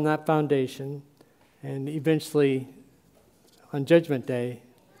built on that foundation, and eventually on Judgment Day,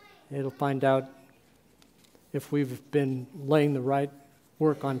 it'll find out if we've been laying the right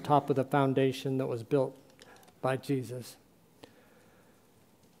work on top of the foundation that was built by Jesus.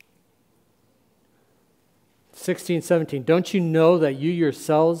 16:17, don't you know that you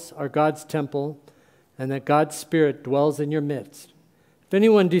yourselves are God's temple and that God's Spirit dwells in your midst? If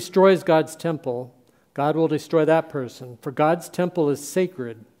anyone destroys God's temple, God will destroy that person, for God's temple is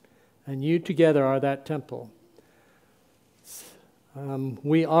sacred, and you together are that temple.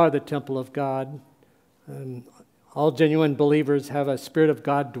 We are the temple of God. All genuine believers have a Spirit of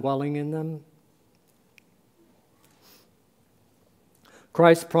God dwelling in them.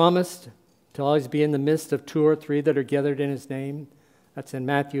 Christ promised to always be in the midst of 2 or 3 that are gathered in his name. That's in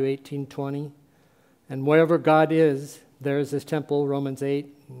Matthew 18:20. And wherever God is, there is his temple, Romans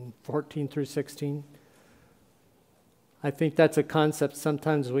 8:14 through 16. I think that's a concept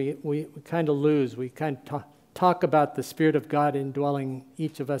sometimes we kind of lose. We kind of talk about the Spirit of God indwelling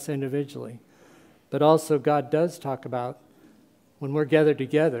each of us individually. But also God does talk about when we're gathered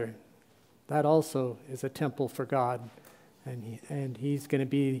together, that also is a temple for God. And he's going to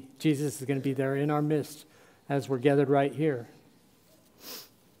be, Jesus is going to be there in our midst as we're gathered right here.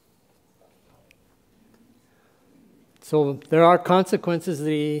 So there are consequences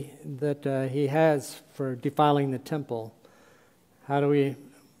that he has for defiling the temple. How do we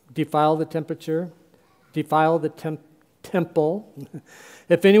defile the temple?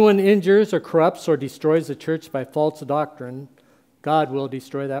 If anyone injures or corrupts or destroys the church by false doctrine, God will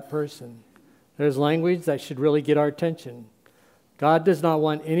destroy that person. There's language that should really get our attention. God does not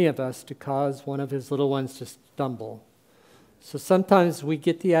want any of us to cause one of his little ones to stumble. So sometimes we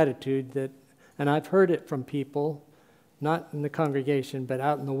get the attitude that, and I've heard it from people, not in the congregation, but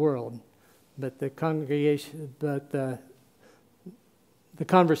out in the world, but the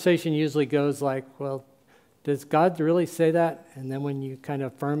conversation usually goes like, well, does God really say that? And then when you kind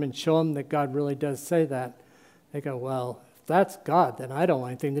of affirm and show them that God really does say that, they go, well, if that's God, then I don't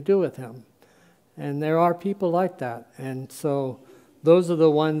want anything to do with him. And there are people like that. And so those are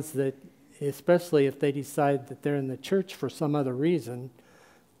the ones that, especially if they decide that they're in the church for some other reason,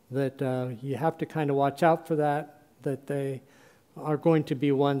 that you have to kind of watch out for that they are going to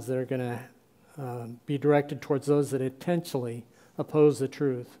be ones that are going to be directed towards those that intentionally oppose the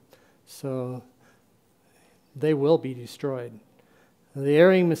truth. So they will be destroyed. The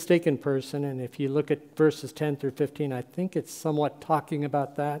erring, mistaken person, and if you look at verses 10 through 15, I think it's somewhat talking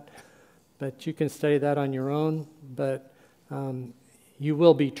about that, but you can study that on your own. But you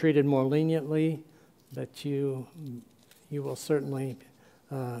will be treated more leniently, but you will certainly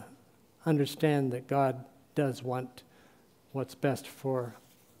understand that God does want what's best for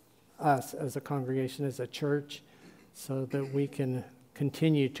us as a congregation, as a church, so that we can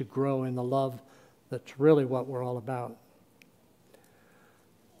continue to grow in the love that's really what we're all about.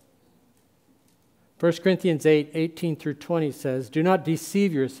 1 Corinthians 8:18 through 20 says, "Do not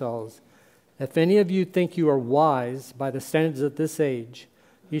deceive yourselves. If any of you think you are wise by the standards of this age,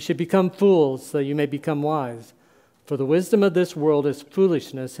 you should become fools so you may become wise. For the wisdom of this world is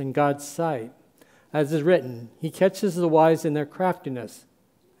foolishness in God's sight. As is written, He catches the wise in their craftiness.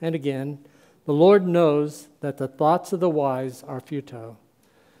 And again, the Lord knows that the thoughts of the wise are futile."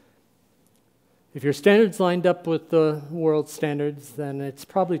 If your standards lined up with the world's standards, then it's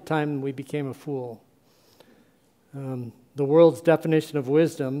probably time we became a fool. The world's definition of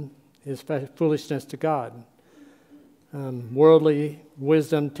wisdom is foolishness to God. Worldly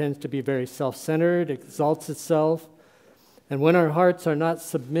wisdom tends to be very self-centered, exalts itself, and when our hearts are not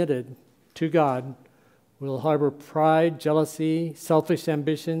submitted to God, we'll harbor pride, jealousy, selfish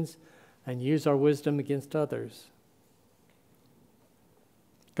ambitions, and use our wisdom against others.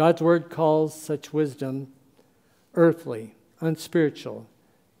 God's word calls such wisdom earthly, unspiritual,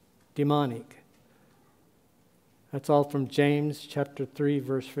 demonic. That's all from James chapter 3,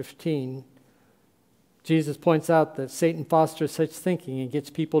 verse 15. Jesus points out that Satan fosters such thinking and gets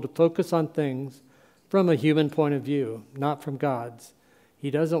people to focus on things from a human point of view, not from God's.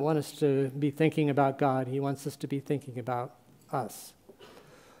 He doesn't want us to be thinking about God. He wants us to be thinking about us.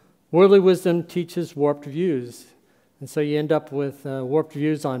 Worldly wisdom teaches warped views. And so you end up with warped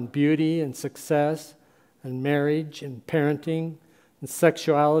views on beauty and success and marriage and parenting and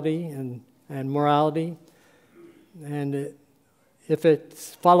sexuality and morality. And if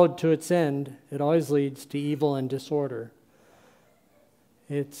it's followed to its end, it always leads to evil and disorder.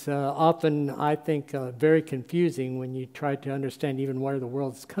 It's often, I think, very confusing when you try to understand even where the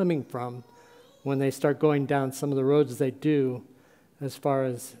world's coming from when they start going down some of the roads they do as far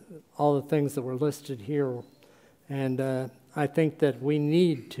as all the things that were listed here. And I think that we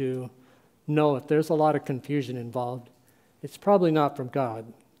need to know if there's a lot of confusion involved, it's probably not from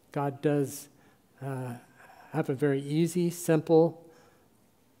God. God does have a very easy, simple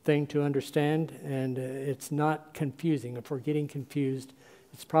thing to understand, and it's not confusing. If we're getting confused,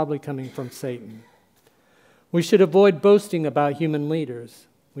 it's probably coming from Satan. We should avoid boasting about human leaders.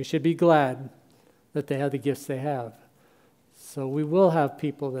 We should be glad that they have the gifts they have. So we will have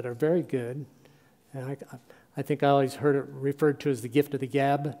people that are very good, and I think I always heard it referred to as the gift of the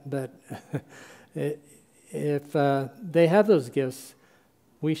gab, but if they have those gifts,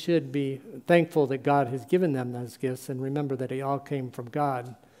 we should be thankful that God has given them those gifts and remember that they all came from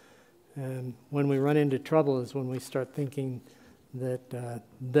God. And when we run into trouble is when we start thinking that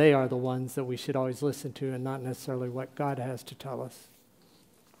they are the ones that we should always listen to and not necessarily what God has to tell us.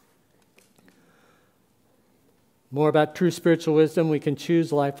 More about true spiritual wisdom, we can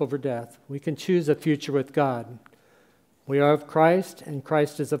choose life over death. We can choose a future with God. We are of Christ, and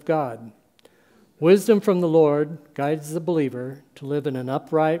Christ is of God. Wisdom from the Lord guides the believer to live in an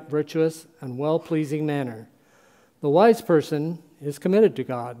upright, virtuous, and well-pleasing manner. The wise person is committed to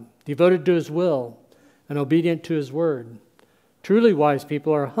God, devoted to His will, and obedient to His word. Truly wise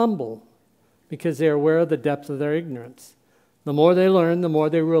people are humble because they are aware of the depth of their ignorance. The more they learn, the more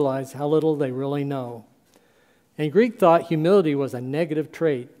they realize how little they really know. In Greek thought, humility was a negative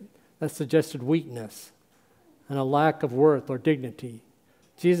trait that suggested weakness and a lack of worth or dignity.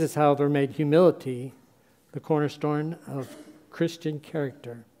 Jesus, however, made humility the cornerstone of Christian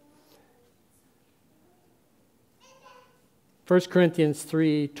character. 1 Corinthians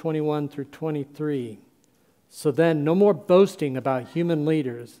 3:21 through 23. So then, no more boasting about human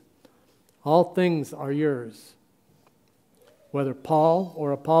leaders. All things are yours. Whether Paul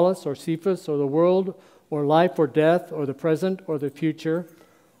or Apollos or Cephas or the world or life or death or the present or the future,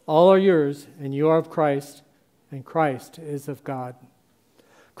 all are yours, and you are of Christ, and Christ is of God.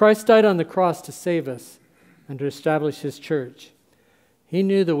 Christ died on the cross to save us and to establish His church. He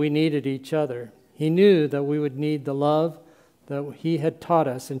knew that we needed each other. He knew that we would need the love that He had taught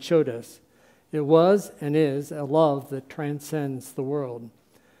us and showed us. It was and is a love that transcends the world.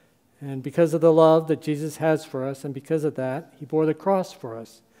 And because of the love that Jesus has for us, and because of that, he bore the cross for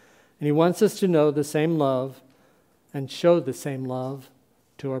us. And he wants us to know the same love and show the same love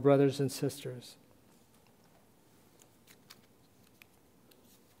to our brothers and sisters.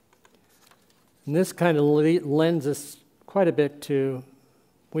 And this kind of lends us quite a bit to,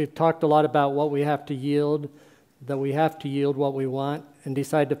 we've talked a lot about what we have to yield, that we have to yield what we want and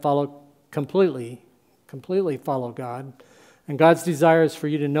decide to follow completely follow God. And God's desire is for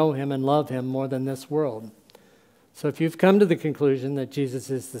you to know him and love him more than this world. So if you've come to the conclusion that Jesus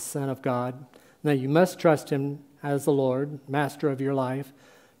is the Son of God, and that you must trust him as the Lord, master of your life,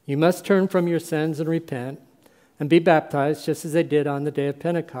 you must turn from your sins and repent and be baptized just as they did on the day of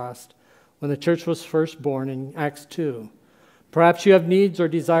Pentecost when the church was first born in Acts 2. Perhaps you have needs or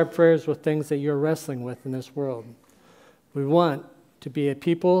desire prayers with things that you're wrestling with in this world. We want to be a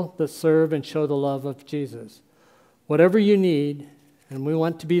people that serve and show the love of Jesus. Whatever you need, and we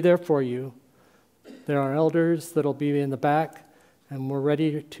want to be there for you, there are elders that will be in the back, and we're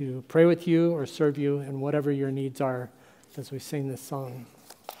ready to pray with you or serve you in whatever your needs are as we sing this song.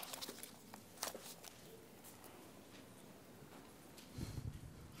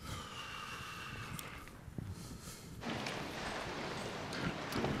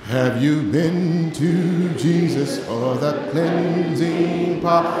 Have you been to Jesus for the cleansing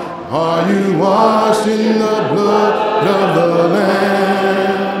power? Are you washed in the blood of the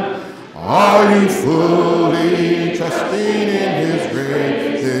Lamb? Are you fully trusting in his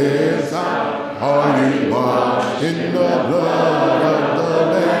grace this hour? Are you washed in the blood of the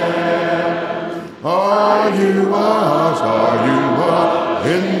Lamb? Are you washed? Are you washed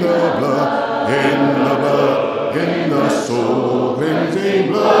in the blood, in the blood? In the soul cleansing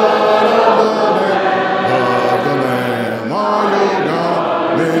blood of the Lamb, are your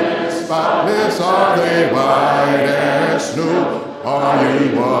garments spotless? Are they white as snow? Are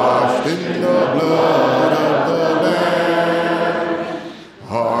you washed in the blood of the Lamb?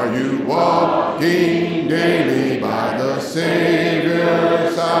 Are you walking daily by the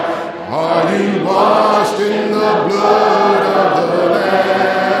Savior's side? Are you washed in the blood of the Lamb?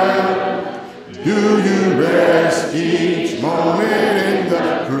 Do you rest each moment in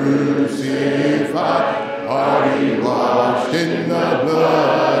the crucified? Are you washed in the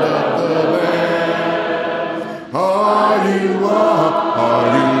blood of the Lamb? Are you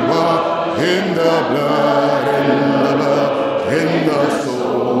washed in the blood, in the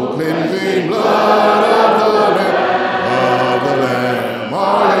soul cleansing blood of the Lamb?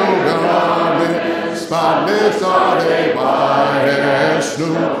 Are your garments spotless? Are they white as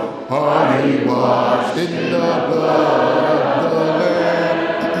snow? Are you washed in the blood of the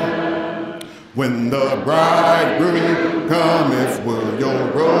Lamb? When the bridegroom cometh, will your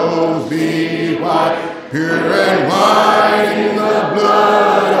robes be white, pure and white in the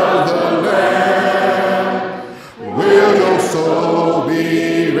blood of the Lamb? Will your soul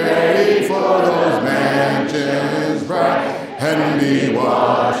be ready for those mansions bright, and be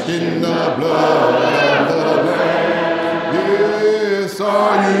washed in the blood of the Lamb? Yes,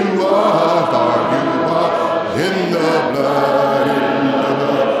 are you washed? Are you washed in the blood,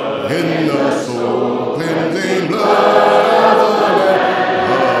 in the soul cleansing blood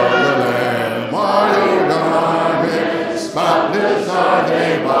of the Lamb? Are your garments spotless? Are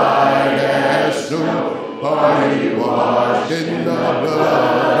they white as snow? Are you washed in the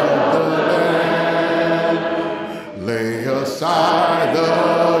blood of the Lamb? Lay aside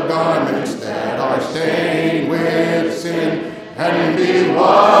the garments that are stained with sin, and be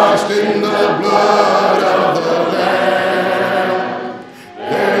washed in the blood of the Lamb.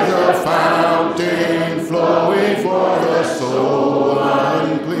 There's a fountain flowing for the soul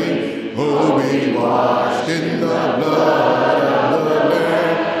unclean, who'll be washed in the blood of the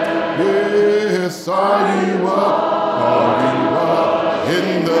Lamb. Yes, are you washed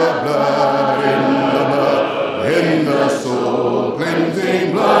in the blood, in the soul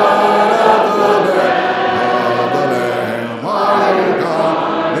cleansing blood of the Lamb?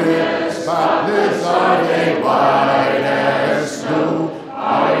 Spotless, are they white as snow?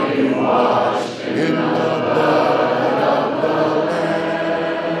 Are you washed in the blood of the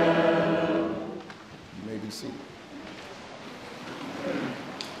Lamb? You may be seated.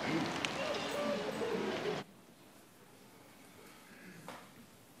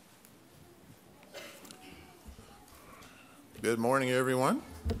 Good morning, everyone.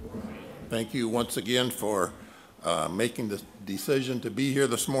 Thank you once again for making the decision to be here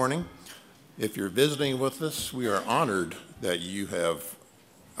this morning. If you're visiting with us, we are honored that you have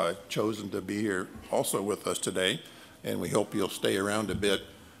chosen to be here also with us today, and we hope you'll stay around a bit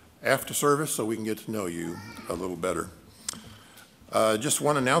after service so we can get to know you a little better. Just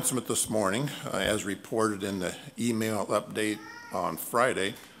one announcement this morning, as reported in the email update on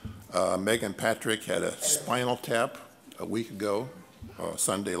Friday. Megan Patrick had a spinal tap a week ago,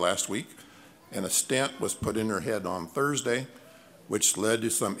 Sunday last week, and a stent was put in her head on Thursday, which led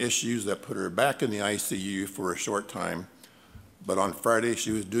to some issues that put her back in the ICU for a short time. But on Friday,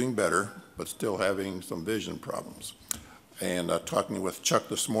 she was doing better, but still having some vision problems. And talking with Chuck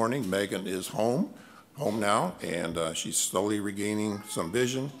this morning, Megan is home now, and she's slowly regaining some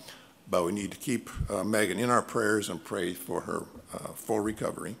vision, but we need to keep Megan in our prayers and pray for her full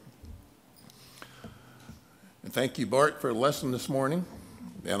recovery. And thank you, Bart, for the lesson this morning.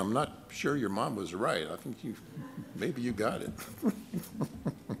 And I'm not sure your mom was right. I think maybe you got it.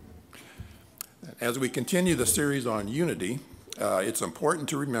 As we continue the series on unity, it's important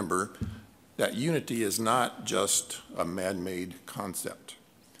to remember that unity is not just a man-made concept.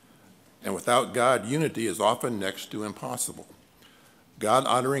 And without God, unity is often next to impossible.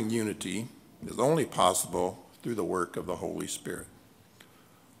 God-honoring unity is only possible through the work of the Holy Spirit.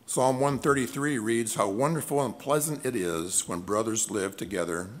 Psalm 133 reads, "How wonderful and pleasant it is when brothers live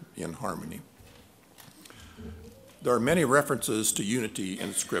together in harmony." There are many references to unity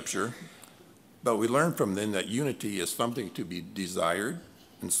in Scripture, but we learn from them that unity is something to be desired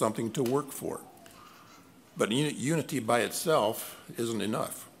and something to work for. But unity by itself isn't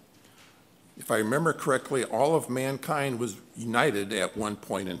enough. If I remember correctly, all of mankind was united at one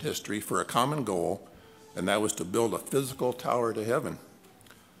point in history for a common goal, and that was to build a physical tower to heaven.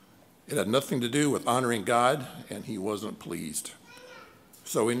 It had nothing to do with honoring God, and he wasn't pleased.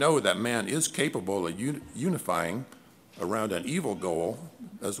 So we know that man is capable of unifying around an evil goal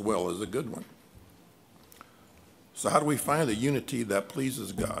as well as a good one. So how do we find the unity that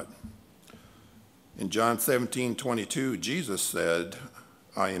pleases God? In John 17:22, Jesus said,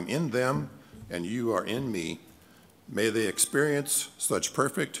 "I am in them and you are in me. May they experience such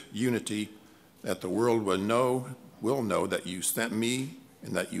perfect unity that the world will know that you sent me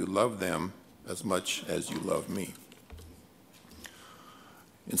and that you love them as much as you love me."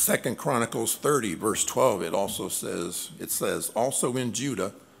 In 2 Chronicles 30, verse 12, it says, "Also in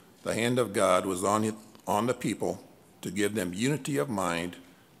Judah, the hand of God was on the people to give them unity of mind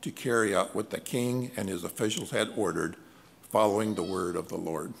to carry out what the king and his officials had ordered, following the word of the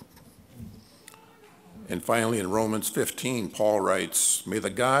Lord." And finally, in Romans 15, Paul writes, "May the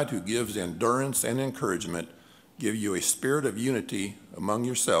God who gives endurance and encouragement give you a spirit of unity among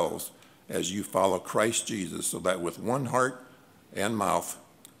yourselves as you follow Christ Jesus, so that with one heart and mouth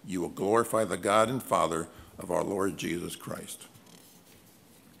you will glorify the God and Father of our Lord Jesus Christ."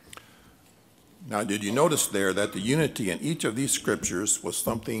 Now, did you notice there that the unity in each of these scriptures was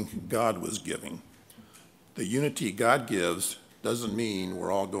something God was giving? The unity God gives doesn't mean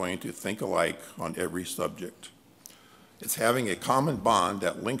we're all going to think alike on every subject. It's having a common bond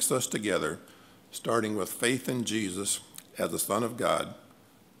that links us together, starting with faith in Jesus as the Son of God,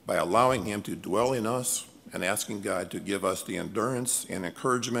 by allowing him to dwell in us and asking God to give us the endurance and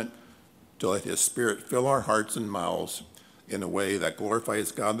encouragement to let his Spirit fill our hearts and mouths in a way that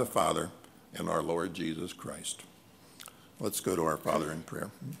glorifies God the Father and our Lord Jesus Christ. Let's go to our Father in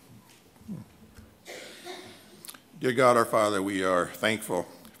prayer. Dear God, our Father, we are thankful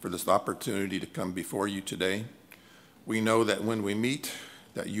for this opportunity to come before you today. We know that when we meet,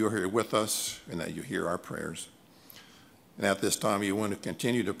 that you are here with us and that you hear our prayers. And at this time, we want to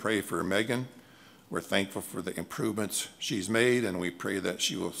continue to pray for Megan. We're thankful for the improvements she's made, and we pray that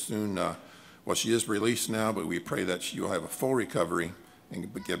she will soon, she is released now, but we pray that she will have a full recovery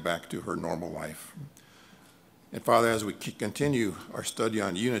and get back to her normal life. And Father, as we continue our study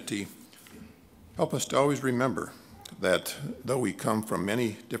on unity, help us to always remember that though we come from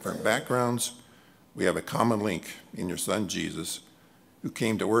many different backgrounds, we have a common link in your Son Jesus, who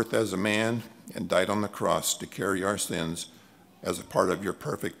came to earth as a man and died on the cross to carry our sins as a part of your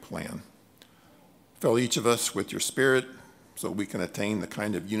perfect plan. Fill each of us with your Spirit so we can attain the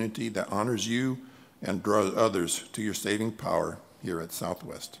kind of unity that honors you and draws others to your saving power here at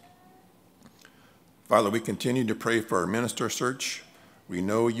Southwest. Father, we continue to pray for our minister search. We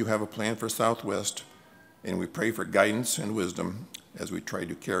know you have a plan for Southwest, and we pray for guidance and wisdom as we try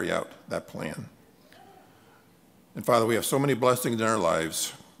to carry out that plan. And Father, we have so many blessings in our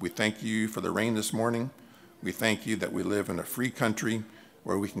lives. We thank you for the rain this morning. We thank you that we live in a free country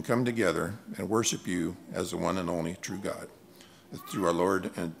where we can come together and worship you as the one and only true God. It's through our Lord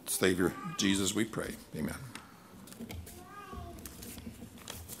and Savior Jesus we pray. Amen.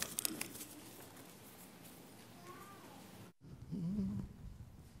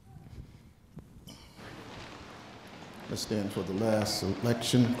 Let's stand for the last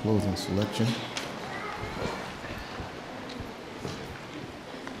selection, closing selection.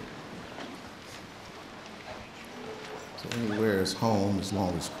 So anywhere is home as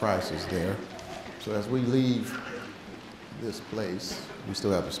long as Christ is there. So as we leave this place, we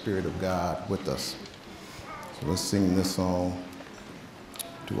still have the Spirit of God with us. So let's sing this song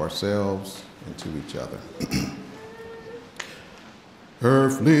to ourselves and to each other.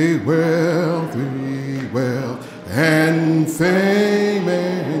 Earthly wealth, and fame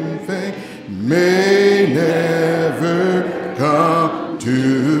may never come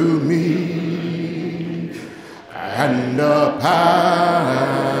to me, and the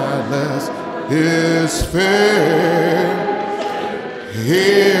palace is fair.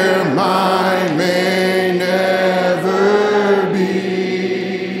 Here mine may never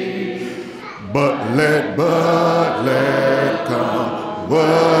be, but let come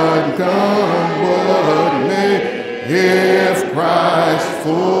what may, if Christ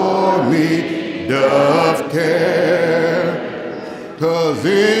for me doth care. 'Cause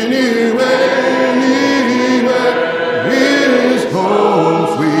anywhere is home,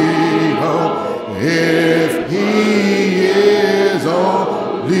 sweet home, if he is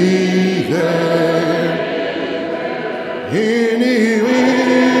only there. Anywhere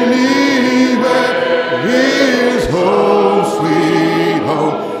is home, sweet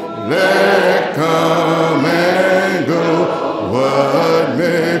home, let come and go, what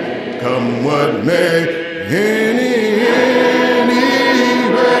may, come what may, anywhere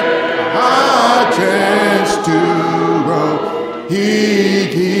I chance to roam, he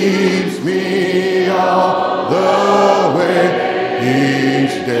keeps me all the way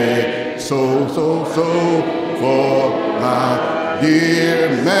each day. So, for my dear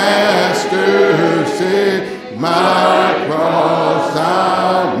master's sake, my cross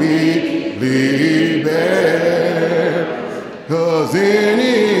I'll meekly bear. 'Cause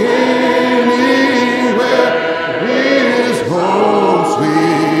anywhere is home,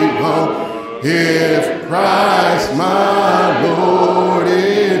 sweet home, if Christ my Lord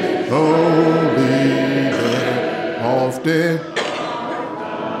is only there. Often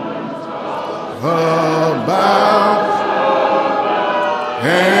about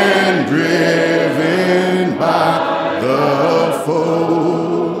and driven by the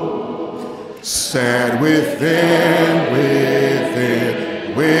foe, sad within,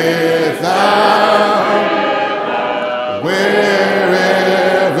 without,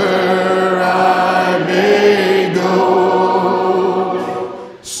 wherever I may go.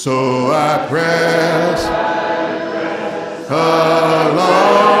 So I press along,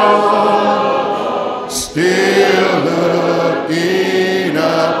 still looking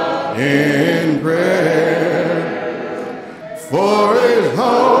up in prayer for his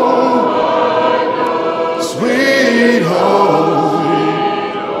home, sweet home,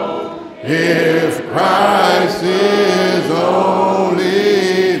 if Christ is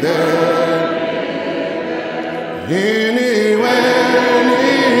only there. Anywhere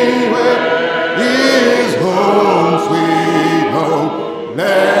is home, sweet home,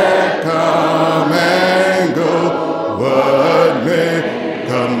 let come and go, what may,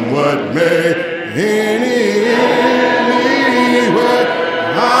 come what may, anywhere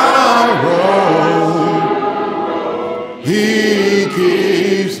I roam, he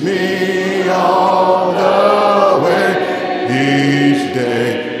keeps me all the way each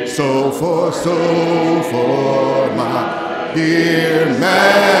day. So for my dear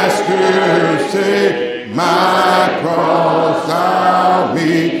master's sake, my cross I'll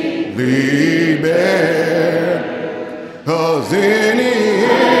meekly bear. 'Cause anywhere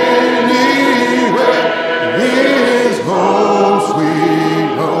is home,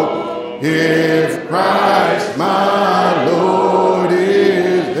 sweet home, if Christ my Lord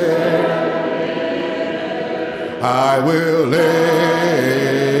is there. I will labor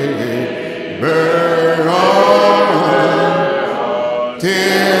on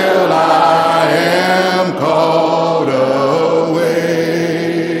till I am called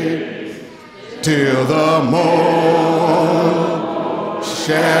away, till the morn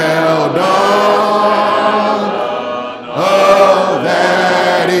shall dawn of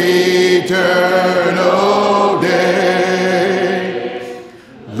that eternal day,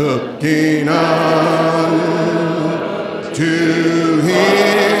 looking unto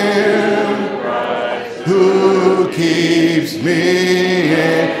him who keeps me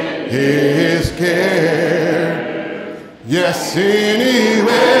in his care. Yes,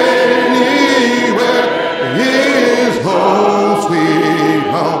 anywhere is home, sweet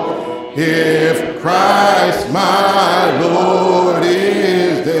home, if Christ my Lord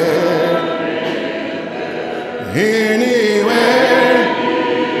is there.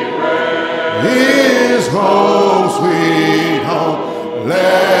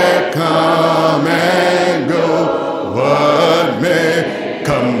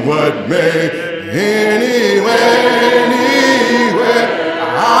 onward may, anywhere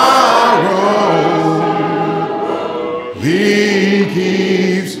I roam. He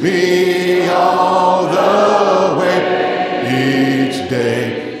keeps me all the way each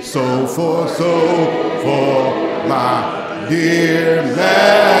day. So for my dear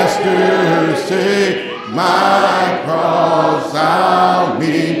Master's sake, my cross I'll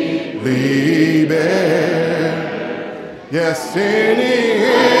meekly bear. Yes, anywhere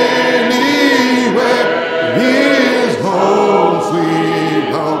is home,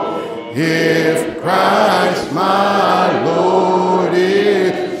 sweet home, if Christ my Lord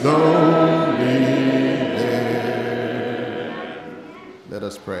is only there. Let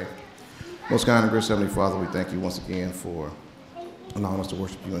us pray. Most kind and gracious Heavenly Father, we thank you once again for allowing us to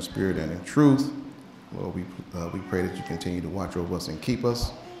worship you in spirit and in truth. Lord, we pray that you continue to watch over us and keep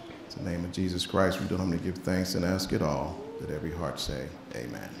us. In the name of Jesus Christ, we do humbly give thanks and ask it all, that every heart say,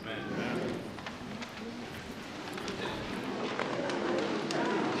 amen. Amen.